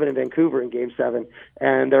 2011 in Vancouver in Game 7,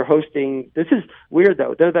 and they're hosting. This is weird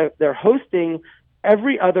though. They're hosting.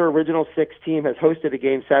 Every other Original Six team has hosted a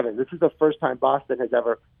Game 7. This is the first time Boston has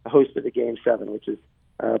ever hosted a Game 7, which is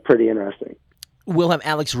pretty interesting. We'll have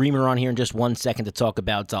Alex Reimer on here in just 1 second to talk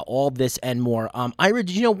about all this and more. Ira,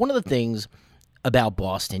 did you know one of the things about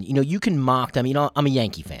Boston, you can mock them. I'm a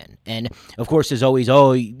Yankee fan, and of course there's always,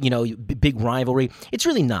 big rivalry. It's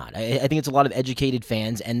really not. I think it's a lot of educated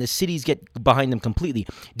fans, and the cities get behind them completely.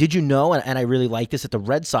 Did you know, and I really like this, that the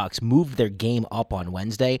Red Sox moved their game up on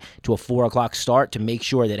Wednesday to a 4:00 start to make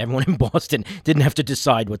sure that everyone in Boston didn't have to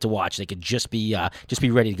decide what to watch. They could just be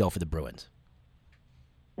ready to go for the Bruins.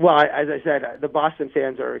 Well, as I said, the Boston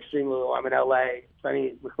fans are extremely low. I'm in L.A.,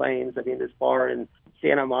 Sunny McLean's. I mean, this bar in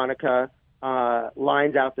Santa Monica,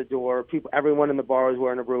 lines out the door. Everyone in the bar is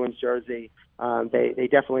wearing a Bruins jersey. They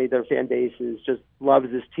definitely, their fan base just loves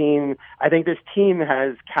this team. I think this team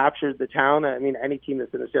has captured the town. I mean, any team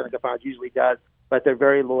that's in the Stanley Cup Finals usually does, but they're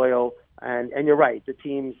very loyal. And you're right. The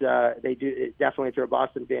teams, they do definitely. If you're a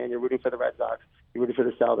Boston fan, you're rooting for the Red Sox, you're rooting for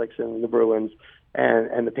the Celtics and the Bruins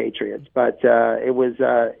and the Patriots. But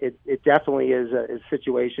it definitely is a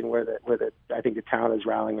situation where I think the town is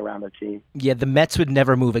rallying around the team. Yeah, the Mets would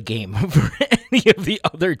never move a game for any of the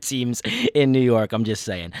other teams in New York. I'm just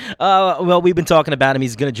saying. Well, we've been talking about him.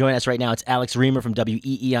 He's going to join us right now. It's Alex Reimer from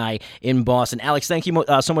WEEI in Boston. Alex, thank you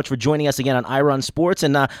so much for joining us again on Ira on Sports.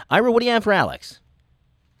 And Ira, what do you have for Alex?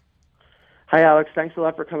 Hi, Alex. Thanks a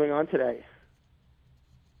lot for coming on today.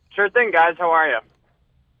 Sure thing, guys. How are you?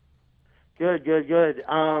 Good.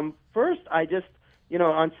 First, I just,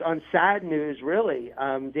 on sad news, really,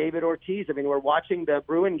 David Ortiz. I mean, we're watching the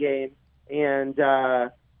Bruin game, and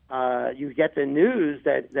you get the news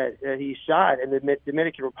that he shot in the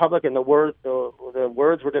Dominican Republic, and the words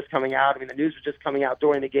were just coming out. I mean, the news was just coming out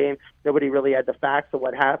during the game. Nobody really had the facts of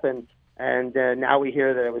what happened. And now we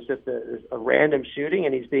hear that it was just a random shooting,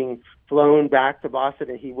 and he's being flown back to Boston,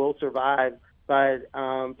 and he will survive. But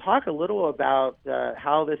talk a little about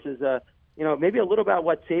how this is maybe a little about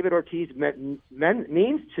what David Ortiz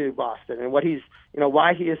means to Boston, and what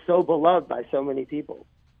why he is so beloved by so many people.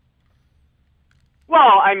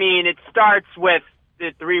 Well, I mean, it starts with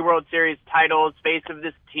the 3 World Series titles, face of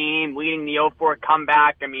this team, leading the 0-4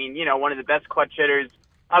 comeback. I mean, one of the best clutch hitters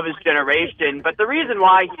of his generation. But the reason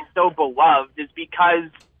why he's so beloved is because,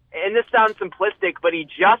 and this sounds simplistic, but he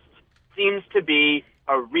just seems to be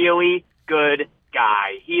a really good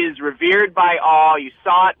guy. He is revered by all. You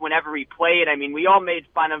saw it whenever he played. I mean, we all made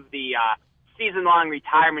fun of the season-long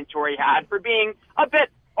retirement tour he had for being a bit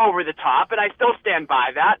over the top, and I still stand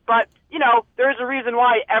by that. But, there's a reason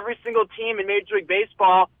why every single team in Major League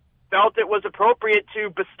Baseball felt it was appropriate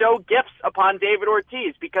to bestow gifts upon David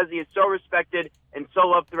Ortiz because he is so respected and so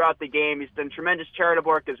loved throughout the game. He's done tremendous charitable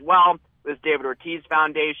work as well with his David Ortiz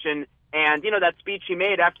Foundation. And, that speech he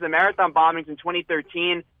made after the Marathon bombings in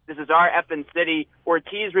 2013, this is our effing city,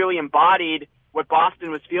 Ortiz really embodied what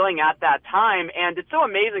Boston was feeling at that time. And it's so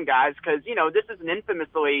amazing, guys, because, this is an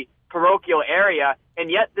infamously parochial area,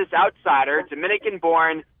 and yet this outsider,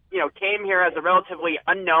 Dominican-born, came here as a relatively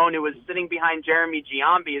unknown who was sitting behind Jeremy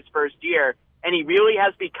Giambi his first year, and he really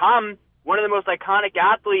has become one of the most iconic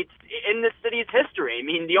athletes in this city's history. I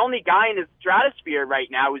mean, the only guy in his stratosphere right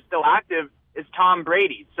now who's still active is Tom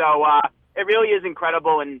Brady. So it really is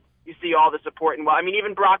incredible, and you see all the support. And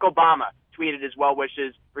even Barack Obama tweeted his well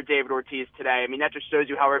wishes for David Ortiz today. I mean, that just shows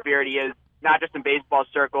you how revered he is, not just in baseball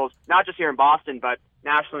circles, not just here in Boston, but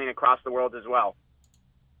nationally and across the world as well.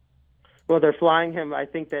 Well, they're flying him. I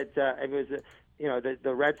think that it was,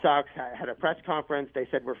 the Red Sox had a press conference. They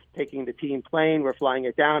said, we're taking the team plane. We're flying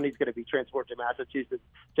it down. He's going to be transported to Massachusetts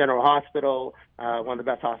General Hospital, one of the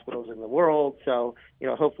best hospitals in the world. So,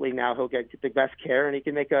 hopefully now he'll get the best care and he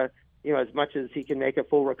can make as much as he can make a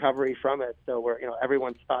full recovery from it. So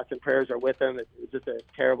everyone's thoughts and prayers are with him. It's just a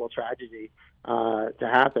terrible tragedy to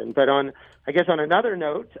happen. But on another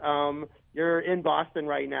note, you're in Boston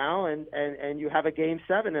right now, and you have a Game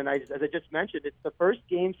 7, and as I just mentioned, it's the first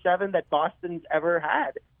Game 7 that Boston's ever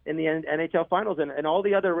had in the NHL Finals, and all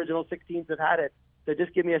the other original 6 teams have had it. So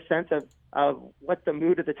just give me a sense of what the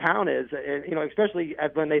mood of the town is, and, especially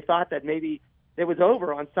when they thought that maybe it was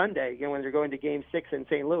over on Sunday, when they're going to Game 6 in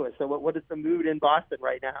St. Louis. So what is the mood in Boston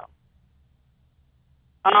right now?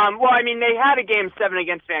 They had a Game 7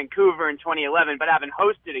 against Vancouver in 2011, but haven't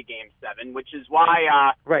hosted a Game 7, which is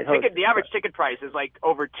why the average ticket price is like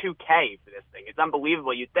over $2,000 for this thing. It's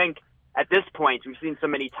unbelievable. You'd think at this point, we've seen so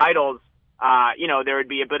many titles, there would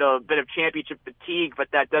be a bit of championship fatigue, but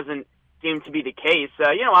that doesn't seem to be the case.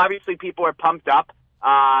 Obviously people are pumped up.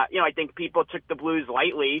 I think people took the Blues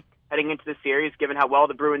lightly heading into the series, given how well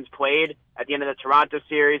the Bruins played at the end of the Toronto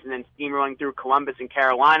series and then steamrolling through Columbus and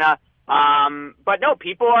Carolina. But no,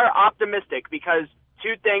 people are optimistic because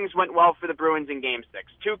 2 things went well for the Bruins in Game 6.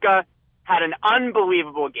 Tuukka had an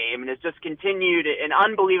unbelievable game and has just continued an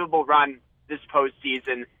unbelievable run this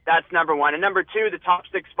postseason. That's number 1. And number 2, the top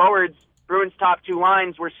 6 forwards, Bruins' top 2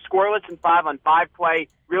 lines, were scoreless in 5-on-5 play,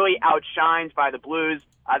 really outshined by the Blues.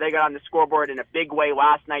 They got on the scoreboard in a big way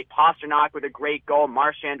last night. Pasternak with a great goal,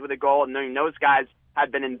 Marchand with a goal, and knowing those guys had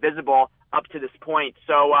been invisible up to this point.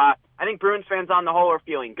 So I think Bruins fans on the whole are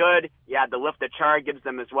feeling good. Yeah, the lift that Chara gives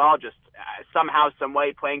them as well, just somehow, some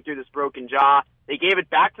way playing through this broken jaw. They gave it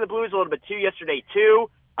back to the Blues a little bit too yesterday too.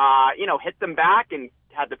 Hit them back and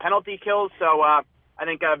had the penalty kills. So I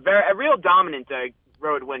think a real dominant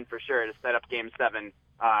road win for sure to set up Game 7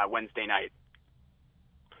 Wednesday night.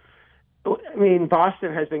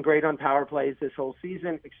 Boston has been great on power plays this whole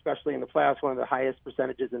season, especially in the playoffs, one of the highest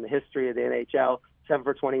percentages in the history of the NHL, 7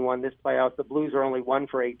 for 21 this playoffs. The Blues are only 1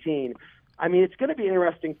 for 18. It's going to be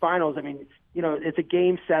interesting finals. It's a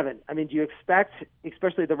Game 7. Do you expect,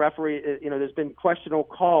 especially the referee, there's been questionable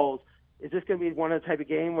calls. Is this going to be one of the type of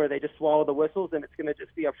game where they just swallow the whistles and it's going to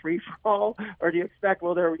just be a free-for-all? Or do you expect,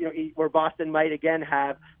 where Boston might again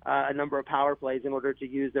have a number of power plays in order to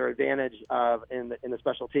use their advantage in the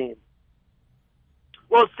special teams?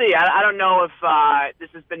 We'll see. I don't know if this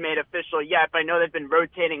has been made official yet, but I know they've been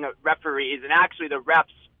rotating referees, and actually the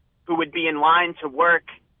refs who would be in line to work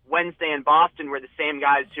Wednesday in Boston were the same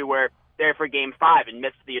guys who were there for Game 5 and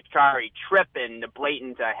missed the Achari trip and the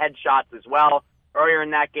blatant headshots as well earlier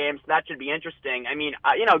in that game, so that should be interesting.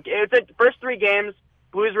 It's the first 3 games,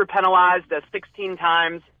 Blues were penalized 16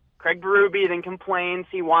 times. Craig Berube then complains,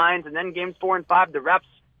 he whines, and then Games 4 and 5, the refs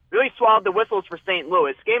really swallowed the whistles for St.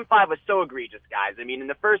 Louis. Game 5 was so egregious, guys. In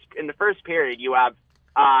the first period, you have,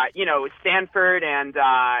 Stanford and,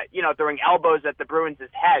 throwing elbows at the Bruins'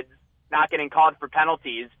 heads, not getting called for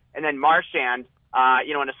penalties, and then Marchand,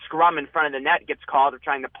 in a scrum in front of the net gets called for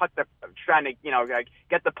trying to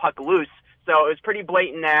get the puck loose. So it was pretty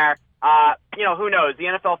blatant there. Who knows? The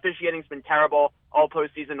NFL officiating's been terrible all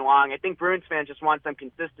postseason long. I think Bruins fans just want some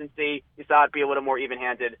consistency. You saw it be a little more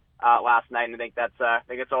even-handed last night, and I think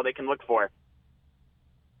that's all they can look for.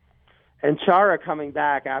 And Chara coming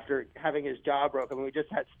back after having his jaw broken. We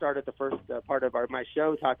just had started the first part of my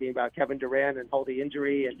show talking about Kevin Durant and the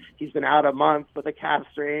injury, and he's been out a month with a calf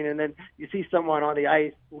strain. And then you see someone on the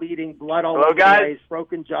ice bleeding, blood all over the ice,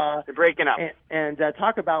 broken jaw. They're breaking up. And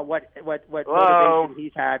talk about what motivation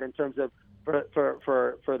he's had in terms of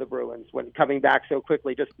for the Bruins when coming back so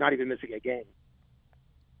quickly, just not even missing a game.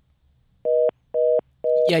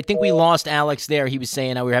 Yeah, I think we lost Alex there. He was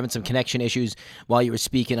saying we were having some connection issues while you were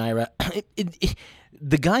speaking, Ira.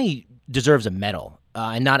 The guy deserves a medal,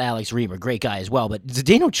 and not Alex Reimer, great guy as well, but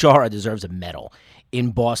Zdeno Chara deserves a medal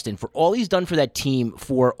in Boston for all he's done for that team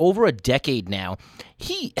for over a decade now.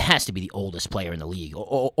 He has to be the oldest player in the league,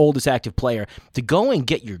 oldest active player, to go and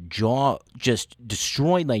get your jaw just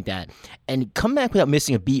destroyed like that and come back without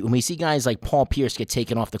missing a beat when we see guys like Paul Pierce get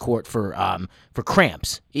taken off the court for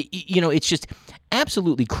cramps. It's just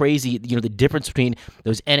absolutely crazy, the difference between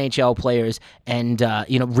those NHL players and,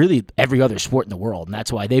 really every other sport in the world. And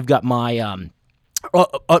that's why they've got my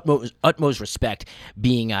utmost respect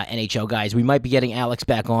being NHL guys. We might be getting Alex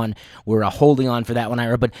back on. We're holding on for that one,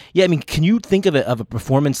 Ira. But yeah, can you think of a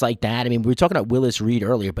performance like that? We were talking about Willis Reed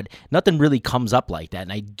earlier, but nothing really comes up like that.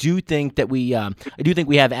 And I do think that we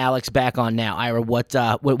have Alex back on now. Ira, what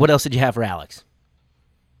else did you have for Alex?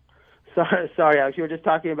 Sorry, Alex. You were just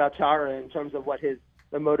talking about Chara in terms of what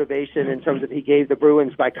the motivation in terms of he gave the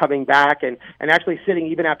Bruins by coming back and actually sitting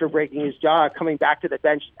even after breaking his jaw, coming back to the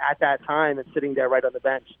bench at that time and sitting there right on the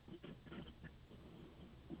bench.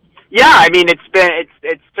 Yeah,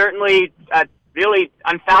 it's certainly a really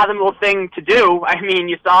unfathomable thing to do.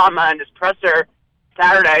 You saw him on his presser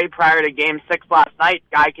Saturday prior to Game 6 last night.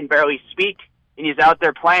 Guy can barely speak, and he's out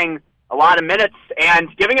there playing a lot of minutes and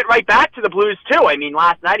giving it right back to the Blues too.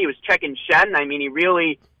 Last night he was checking Shen. He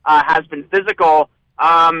really has been physical.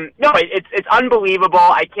 It's unbelievable.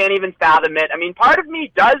 I can't even fathom it. Part of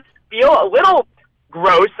me does feel a little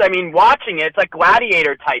gross. Watching it, it's like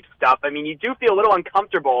gladiator type stuff. You do feel a little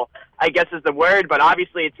uncomfortable, I guess is the word, but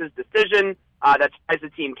obviously it's his decision. That's as the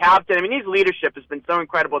team captain. His leadership has been so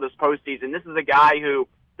incredible this postseason. This is a guy who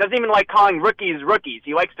doesn't even like calling rookies rookies.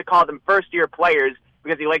 He likes to call them first-year players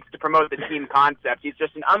because he likes to promote the team concept. He's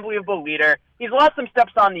just an unbelievable leader. He's lost some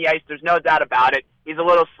steps on the ice. There's no doubt about it. He's a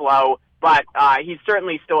little slow. But he's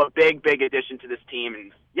certainly still a big, big addition to this team.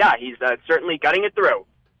 And, yeah, he's certainly gutting it through.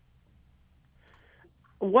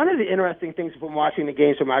 One of the interesting things from watching the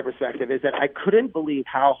games from my perspective is that I couldn't believe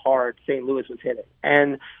how hard St. Louis was hitting.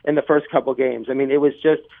 And in the first couple games, it was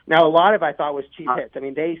just – now a lot of I thought was cheap hits.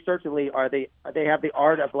 They certainly they have the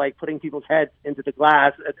art of, putting people's heads into the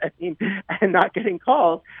glass and not getting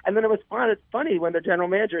calls. And then it was fun. It's funny when the general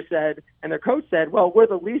manager said and their coach said, well, we're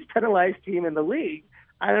the least penalized team in the league.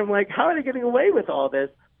 And I'm like, how are they getting away with all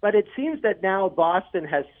this? But it seems that now Boston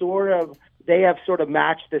has sort of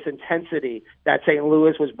matched this intensity that St.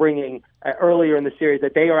 Louis was bringing earlier in the series,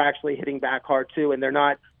 that they are actually hitting back hard too, and they're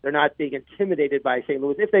not being intimidated by St.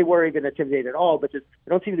 Louis, if they were even intimidated at all, but just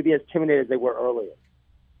they don't seem to be as intimidated as they were earlier.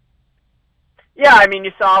 Yeah,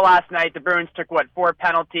 you saw last night the Bruins took, 4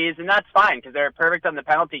 penalties, and that's fine because they're perfect on the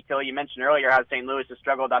penalty kill. You mentioned earlier how St. Louis has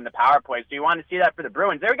struggled on the power play, so you want to see that for the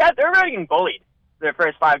Bruins. They're really getting bullied their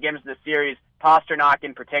first 5 games of the series, Pasternak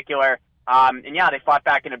in particular. And yeah, they fought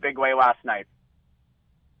back in a big way last night.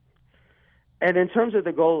 And in terms of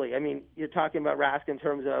the goalie, you're talking about Rask in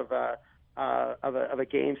terms of a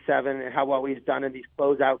Game 7 and how well he's done in these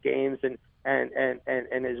closeout games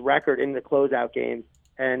and his record in the closeout games.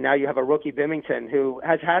 And now you have a rookie Binnington who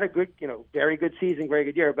has had a good, very good season, very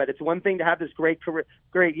good year. But it's one thing to have this great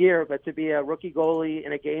year, but to be a rookie goalie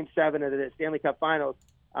in a Game 7 of the Stanley Cup Finals.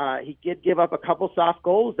 He did give up a couple soft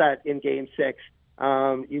goals in Game 6.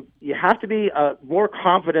 You have to be more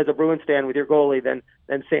confident as a Bruins fan with your goalie than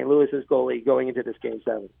St. Louis's goalie going into this Game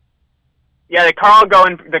 7. Yeah, the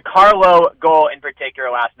Carlo goal in particular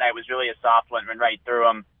last night was really a soft one, went right through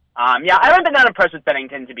him. I haven't been that impressed with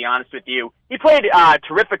Binnington, to be honest with you. He played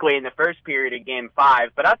terrifically in the first period of Game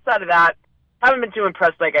 5, but outside of that, haven't been too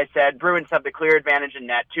impressed, like I said. Bruins have the clear advantage in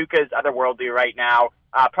net. Tuukka's otherworldly right now.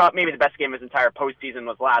 Maybe the best game of his entire postseason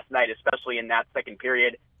was last night, especially in that second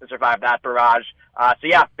period to survive that barrage.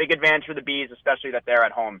 Big advantage for the Bees, especially that they're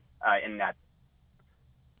at home in net.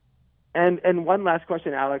 And one last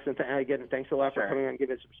question, Alex, and again, thanks a lot for coming on and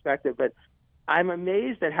giving us perspective. But I'm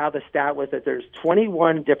amazed at how the stat was that there's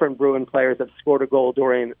 21 different Bruin players that scored a goal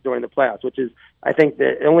during the playoffs, which is, I think,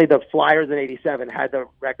 that only the Flyers in '87 had the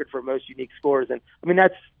record for most unique scores. And I mean,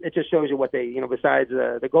 it just shows you what they, besides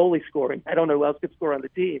the goalie scoring, I don't know who else could score on the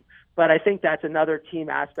team. But I think that's another team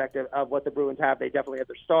aspect of what the Bruins have. They definitely have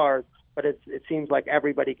their stars, but it seems like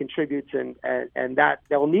everybody contributes, and that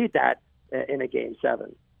they'll need that in a Game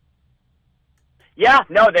 7. Yeah,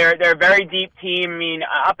 no, they're a very deep team. I mean,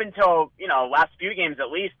 up until, last few games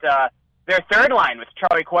at least, their third line with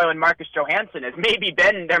Charlie Coyle and Marcus Johansson has maybe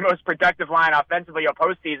been their most productive line offensively all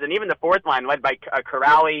postseason. Even the fourth line, led by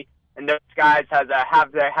Corrali, and those guys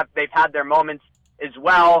they've had their moments as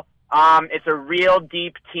well. It's a real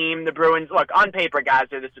deep team. The Bruins, look, on paper, guys,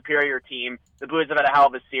 they're the superior team. The Blues have had a hell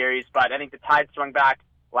of a series, but I think the tide swung back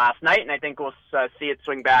last night, and I think we'll see it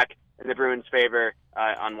swing back in the Bruins' favor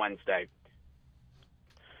on Wednesday.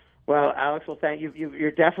 Well, Alex, thank you.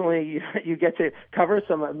 You're definitely you get to cover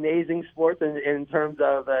some amazing sports in terms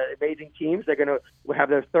of amazing teams. They're going to have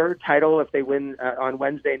their third title if they win on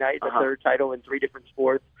Wednesday night. The third title in 3 different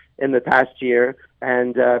sports in the past year.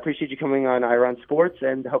 And appreciate you coming on Ira on Sports.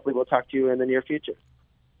 And hopefully we'll talk to you in the near future.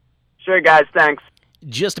 Sure, guys. Thanks.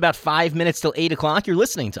 Just about 5 minutes till 8 o'clock. You're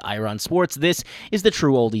listening to Ira on Sports. This is the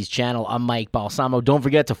True Oldies channel. I'm Mike Balsamo. Don't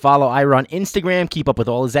forget to follow Ira on Instagram. Keep up with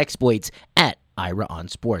all his exploits at Ira on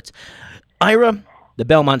Sports. Ira, the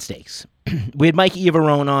Belmont Stakes. We had Mike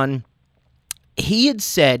Iavone on. He had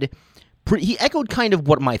said, he echoed kind of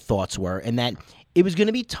what my thoughts were, and that it was going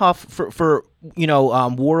to be tough for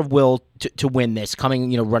War of Will to win this,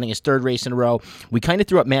 running his third race in a row. We kind of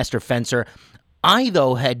threw up Master Fencer. I,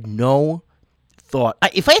 though, had no thought.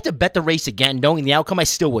 If I had to bet the race again, knowing the outcome, I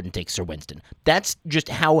still wouldn't take Sir Winston. That's just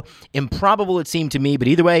how improbable it seemed to me. But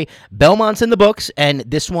either way, Belmont's in the books, and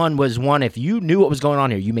this one was one, if you knew what was going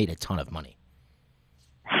on here, you made a ton of money.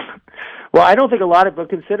 Well, I don't think a lot of, but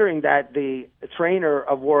considering that the trainer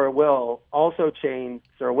of War of Will also trained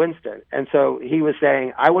Sir Winston, and so he was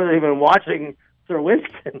saying, I wasn't even watching Sir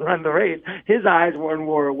Winston run the race. His eyes were in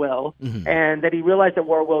War of Will, and that he realized that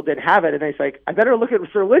War of Will didn't have it, and he's like, I better look at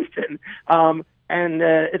Sir Winston. And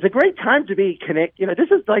it's a great time to be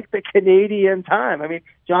this is like the Canadian time. I mean,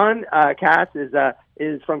 John Katz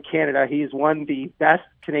is from Canada. He's won the best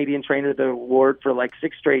Canadian trainer of the award for like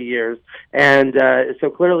 6 straight years, and so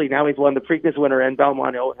clearly now he's won the Preakness winner and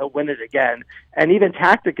Belmont. He'll win it again. And even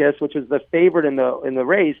Tacticus, which was the favorite in the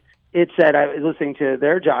race, it said, I was listening to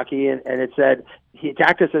their jockey, and it said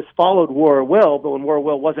Tacticus has followed War of Will, but when War of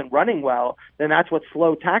Will wasn't running well, then that's what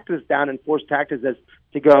slowed Tacticus down and forced Tacticus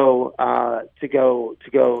to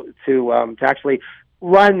actually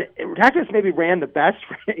run. Tacticus maybe ran the best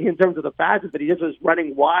in terms of the fastest, but he just was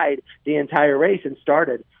running wide the entire race and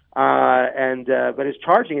started. But his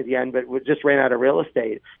charging at the end, but just ran out of real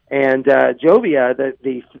estate. And Jovia,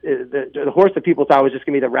 the horse that people thought was just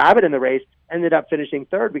going to be the rabbit in the race, ended up finishing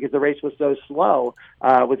third because the race was so slow.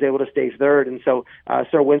 Was able to stay third, and so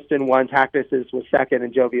Sir Winston won. Tacticus was second,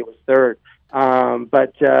 and Jovia was third.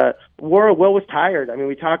 But War of Will was tired. I mean,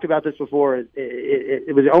 we talked about this before.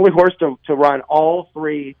 It was the only horse to run all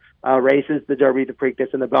 3 races: the Derby, the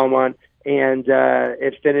Preakness, and the Belmont. And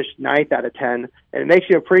it finished 9th out of 10. And it makes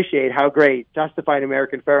you appreciate how great Justified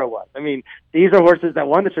American Pharoah was. I mean, these are horses that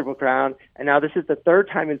won the Triple Crown, and now this is the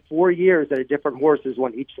 3rd time in 4 years that a different horse has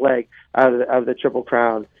won each leg of the Triple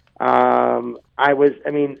Crown.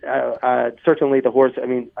 Certainly the horse,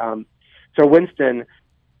 Sir Winston,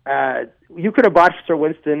 you could have bought Sir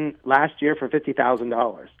Winston last year for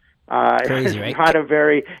 $50,000. Crazy, right? Not a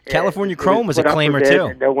very California Chrome was a claimer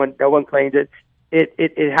too. No one claimed it. It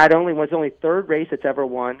was only 3rd race it's ever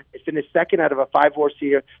won. It finished 2nd out of a 5-horse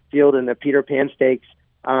field in the Peter Pan Stakes.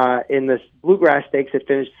 In the Bluegrass Stakes, it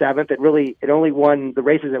finished 7th. It only won, the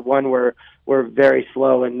races it won were very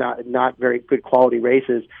slow and not very good quality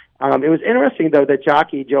races. It was interesting though that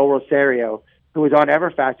jockey Joe Rosario, who was on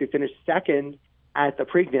Everfast, who finished 2nd at the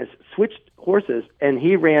Preakness, switched horses, and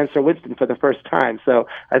he ran Sir Winston for the first time. So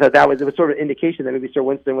I thought it was sort of an indication that maybe Sir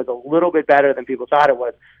Winston was a little bit better than people thought it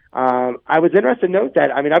was. I was interested to note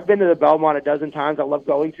that. I mean, I've been to the Belmont a dozen times. I love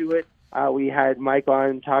going to it. We had Mike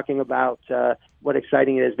on talking about what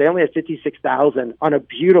exciting it is. They only had 56,000 on a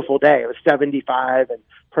beautiful day. It was 75 and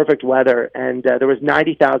perfect weather, and there was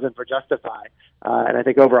 90,000 for Justify, and I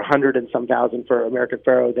think over 100 and some thousand for American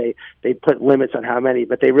Pharoah. They put limits on how many,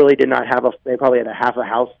 but they really did not have they probably had a half a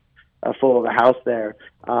house full of a house there.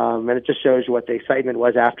 And it just shows you what the excitement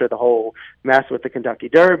was after the whole mess with the Kentucky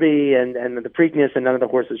Derby and the Preakness and none of the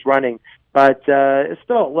horses running. But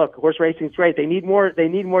still, look, horse racing's great. They need more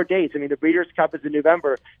dates. I mean, the Breeders' Cup is in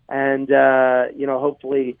November, and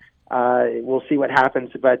hopefully We'll see what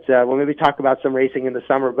happens. But we'll maybe talk about some racing in the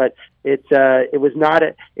summer. But it was not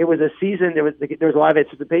it was a season. There was a lot of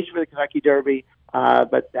anticipation for the Kentucky Derby.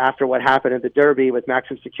 But after what happened at the Derby with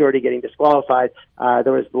Maximum Security getting disqualified,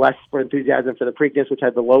 there was less enthusiasm for the Preakness, which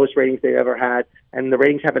had the lowest ratings they've ever had. And the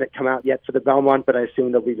ratings haven't come out yet for the Belmont, but I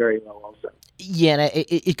assume they'll be very low also. Yeah, and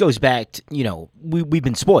it goes back to, we've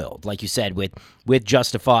been spoiled, like you said, with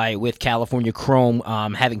Justify, with California Chrome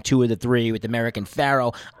having 2 of the 3, with American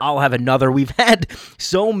Pharaoh. I'll have another. We've had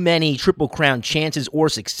so many Triple Crown chances or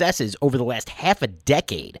successes over the last half a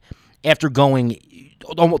decade after going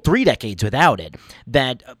almost 3 decades without it,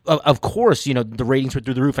 that, of course, the ratings were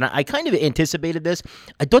through the roof. And I kind of anticipated this.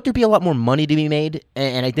 I thought there'd be a lot more money to be made,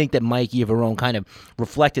 and I think that Mike Iavarone kind of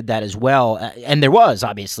reflected that as well. And there was,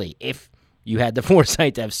 obviously, if you had the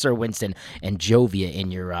foresight to have Sir Winston and Jovia in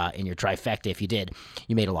your trifecta. If you did,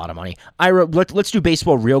 you made a lot of money. Ira, let's do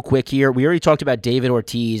baseball real quick here. We already talked about David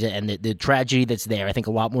Ortiz and the tragedy that's there. I think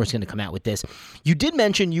a lot more is going to come out with this. You did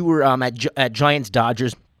mention you were at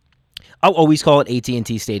Giants-Dodgers. I'll always call it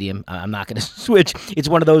AT&T Stadium. I'm not going to switch. It's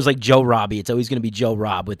one of those like Joe Robbie. It's always going to be Joe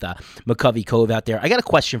Robb with McCovey Cove out there. I got a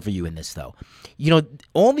question for you in this, though.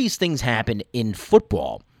 All these things happen in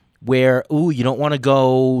football where, you don't want to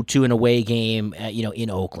go to an away game,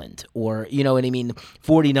 in Oakland. Or, you know what I mean?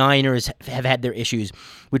 49ers have had their issues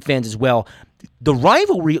with fans as well. The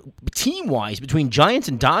rivalry, team-wise, between Giants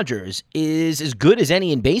and Dodgers is as good as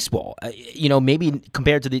any in baseball. Maybe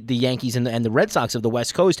compared to the Yankees and the Red Sox of the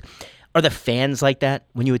West Coast. Are the fans like that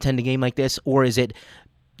when you attend a game like this? Or is it,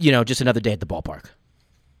 just another day at the ballpark?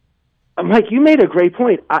 Mike, you made a great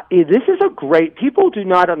point. This is people do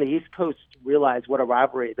not on the East Coast realize what a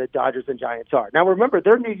rivalry the Dodgers and Giants are. Now, remember,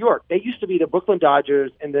 they're New York. They used to be the Brooklyn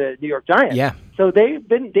Dodgers and the New York Giants. Yeah. So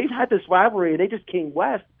they've had this rivalry. They just came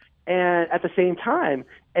west and at the same time.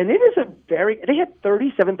 And it is they had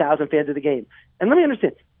 37,000 fans at the game. And let me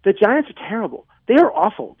understand, the Giants are terrible. They are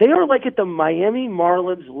awful. They are like at the Miami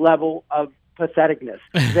Marlins level of patheticness.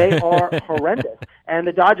 They are horrendous. And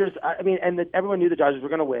the Dodgers, everyone knew the Dodgers were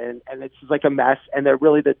going to win, and it's like a mess. And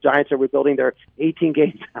the Giants are rebuilding their 18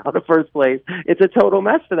 games out of first place. It's a total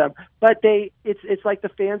mess for them. But it's like the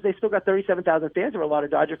fans. They still got 37,000 fans. There were a lot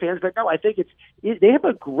of Dodger fans, but no, I think they have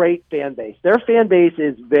a great fan base. Their fan base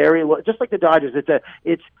is very just like the Dodgers.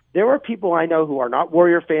 There are people I know who are not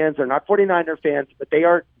Warrior fans, they're not 49er fans, but they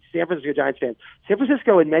are San Francisco Giants fans. San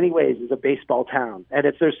Francisco, in many ways, is a baseball town, and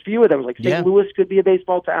there's few of them. Like St. Louis could be a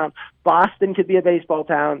baseball town, Boston could be a baseball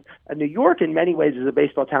town, New York, in many ways, is a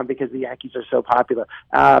baseball town because the Yankees are so popular.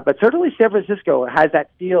 But certainly, San Francisco has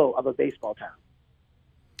that feel of a baseball town.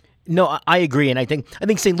 No, I agree, and I think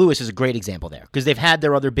St. Louis is a great example there because they've had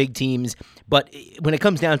their other big teams, but when it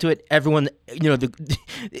comes down to it, everyone,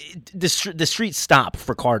 the streets stop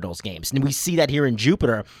for Cardinals games, and we see that here in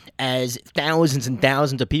Jupiter as thousands and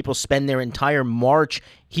thousands of people spend their entire March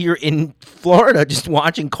here in Florida just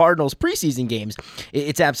watching Cardinals preseason games.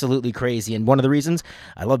 It's absolutely crazy, and one of the reasons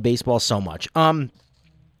I love baseball so much.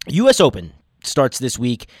 U.S. Open starts this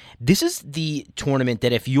week. This is the tournament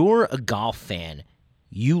that if you're a golf fan,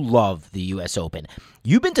 you love the U.S. Open.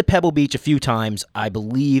 You've been to Pebble Beach a few times, I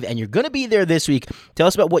believe, and you're going to be there this week. Tell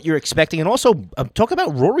us about what you're expecting, and also talk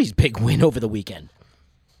about Rory's big win over the weekend.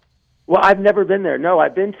 Well, I've never been there. No,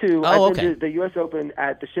 I've been to the U.S. Open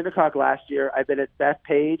at the Shinnecock last year. I've been at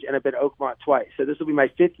Bethpage, and I've been to Oakmont twice. So this will be my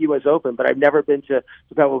 5th U.S. Open, but I've never been to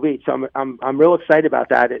Pebble Beach. So I'm real excited about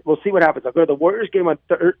that. We'll see what happens. I'll go to the Warriors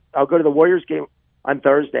game on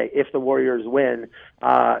Thursday if the Warriors win.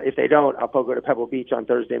 If they don't, I'll probably go to Pebble Beach on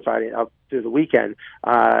Thursday and Friday through the weekend.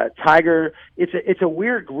 Tiger, it's a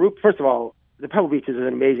weird group. First of all, the Pebble Beach is an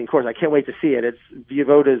amazing course. I can't wait to see it.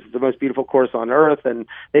 Voda is the most beautiful course on earth, and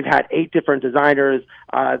they've had 8 different designers.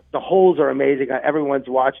 The holes are amazing. Everyone's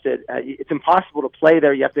watched it. It's impossible to play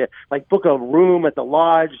there. You have to book a room at the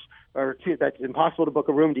lodge, that's impossible to book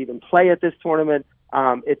a room to even play at this tournament.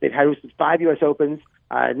 They've hosted 5 U.S. Opens.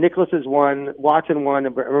 Nicklaus has won, Watson won,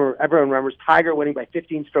 and everyone remembers Tiger winning by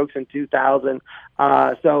 15 strokes in 2000.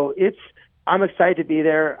 I'm excited to be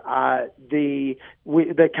there. The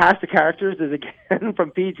cast of characters is again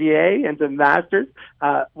from PGA and the Masters.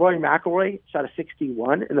 Rory McIlroy shot a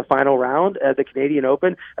 61 in the final round at the Canadian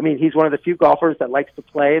Open. I mean, he's one of the few golfers that likes to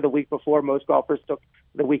play the week before. Most golfers took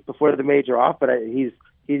the week before the major off, but he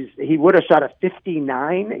would have shot a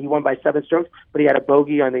 59. He won by 7 strokes, but he had a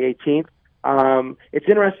bogey on the 18th. It's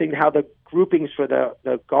interesting how the groupings for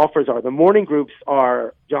the golfers are. The morning groups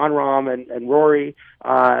are Jon Rahm and Rory,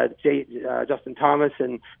 Justin Thomas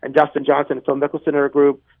and Dustin Johnson and Phil Mickelson are a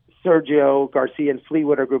group. Sergio Garcia and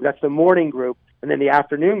Fleetwood are a group. That's the morning group. And then the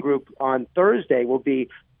afternoon group on Thursday will be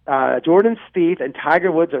Jordan Spieth and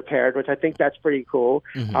Tiger Woods are paired, which I think that's pretty cool.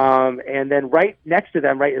 And then right next to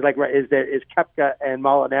them, is Koepka and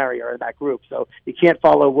Molinari are in that group. So you can't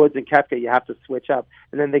follow Woods and Koepka; you have to switch up.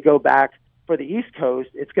 And then they go back for the East Coast.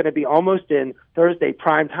 It's going to be almost in Thursday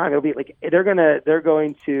prime time. It'll be like they're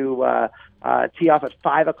going to tee off at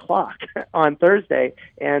 5:00 on Thursday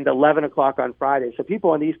and 11:00 on Friday. So people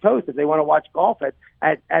on the East Coast, if they want to watch golf at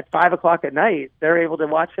 5:00 at night, they're able to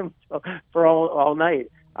watch them for all night.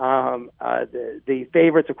 The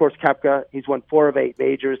favorites, of course, Koepka. He's won 4 of 8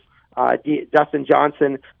 majors. Dustin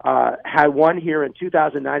Johnson had one here in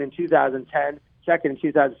 2009 and 2010, second in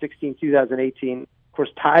 2016, 2018. Of course,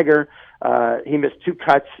 Tiger, he missed 2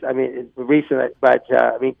 cuts. I mean, recently, but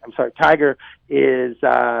Tiger is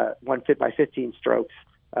won fit by 15 strokes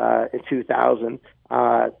in 2000.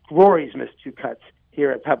 Rory's missed 2 cuts here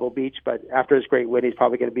at Pebble Beach, but after his great win, he's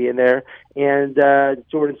probably going to be in there. And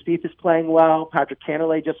Jordan Spieth is playing well. Patrick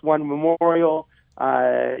Cantlay just won Memorial.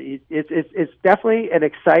 It's definitely an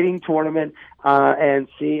exciting tournament, and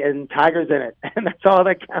Tiger's in it, and that's all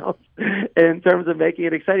that counts in terms of making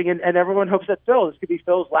it exciting. And everyone hopes that this could be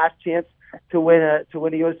Phil's last chance to win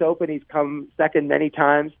the U.S. Open. He's come second many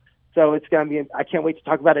times, so it's going to be. I can't wait to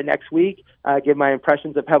talk about it next week. Give my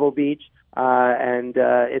impressions of Pebble Beach, and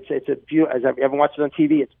it's a beautiful. As I haven't watched it on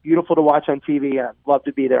TV, it's beautiful to watch on TV. I'd love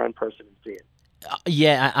to be there in person and see it.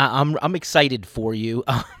 I'm excited for you.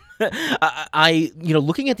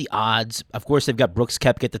 Looking at the odds, of course, they've got Brooks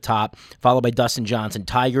Koepka at the top, followed by Dustin Johnson.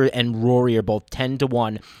 Tiger and Rory are both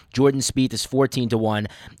 10-1. Jordan Spieth is 14-1.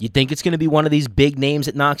 You think it's going to be one of these big names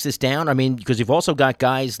that knocks this down? I mean, because you've also got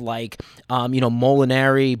guys like,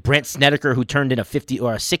 Molinari, Brent Snedeker, who turned in a 50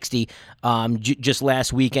 or a 60 just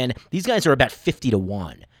last weekend. These guys are about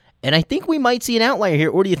 50-1. And I think we might see an outlier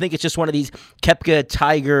here. Or do you think it's just one of these Koepka,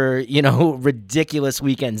 Tiger, ridiculous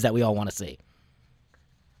weekends that we all want to see?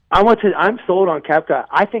 I'm sold on Koepka.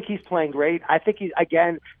 I think he's playing great. I think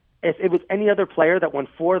if it was any other player that won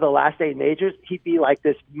 4 of the last 8 majors, he'd be like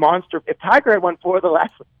this monster. If Tiger had won 4 of the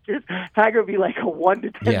last majors, Tiger would be like a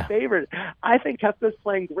 1-10 favorite. I think Koepka's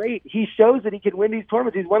playing great. He shows that he can win these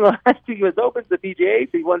tournaments. He's won the last 2 U.S. Opens, the PGA.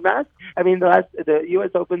 He won the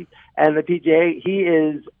U.S. Opens and the PGA. He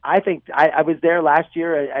is. I think I was there last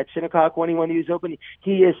year at Shinnecock when he won the U.S. Open.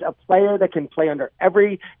 He is a player that can play under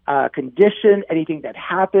every condition, anything that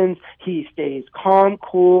happens. He stays calm,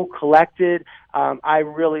 cool, collected. I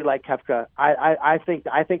really like Koepka. I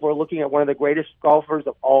think we're looking at one of the greatest golfers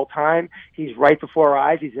of all time. He's right before our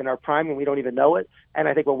eyes. He's in our prime, and we don't even know it. And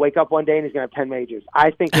I think we'll wake up one day and he's going to have 10 majors.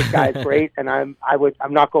 I think this guy is great, and I'm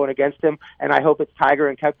not going against him. And I hope it's Tiger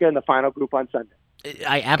and Koepka in the final group on Sunday.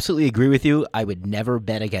 I absolutely agree with you. I would never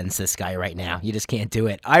bet against this guy right now. You just can't do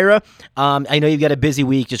it. Ira, I know you've got a busy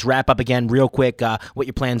week. Just wrap up again real quick what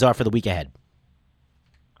your plans are for the week ahead.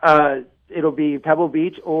 It'll be Pebble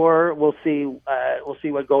Beach, or we'll see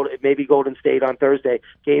what maybe Golden State on Thursday.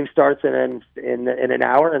 Game starts in an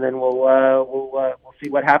hour, and then we'll see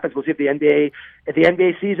what happens. We'll see if the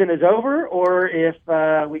NBA season is over, or if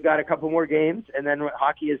we got a couple more games, and then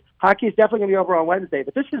hockey is definitely going to be over on Wednesday.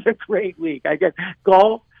 But this is a great week. I guess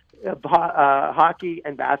golf, hockey,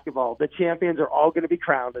 and basketball. The champions are all going to be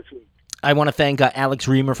crowned this week. I want to thank Alex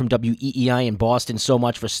Reamer from WEEI in Boston so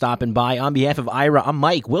much for stopping by. On behalf of Ira, I'm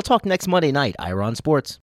Mike. We'll talk next Monday night. Ira on Sports.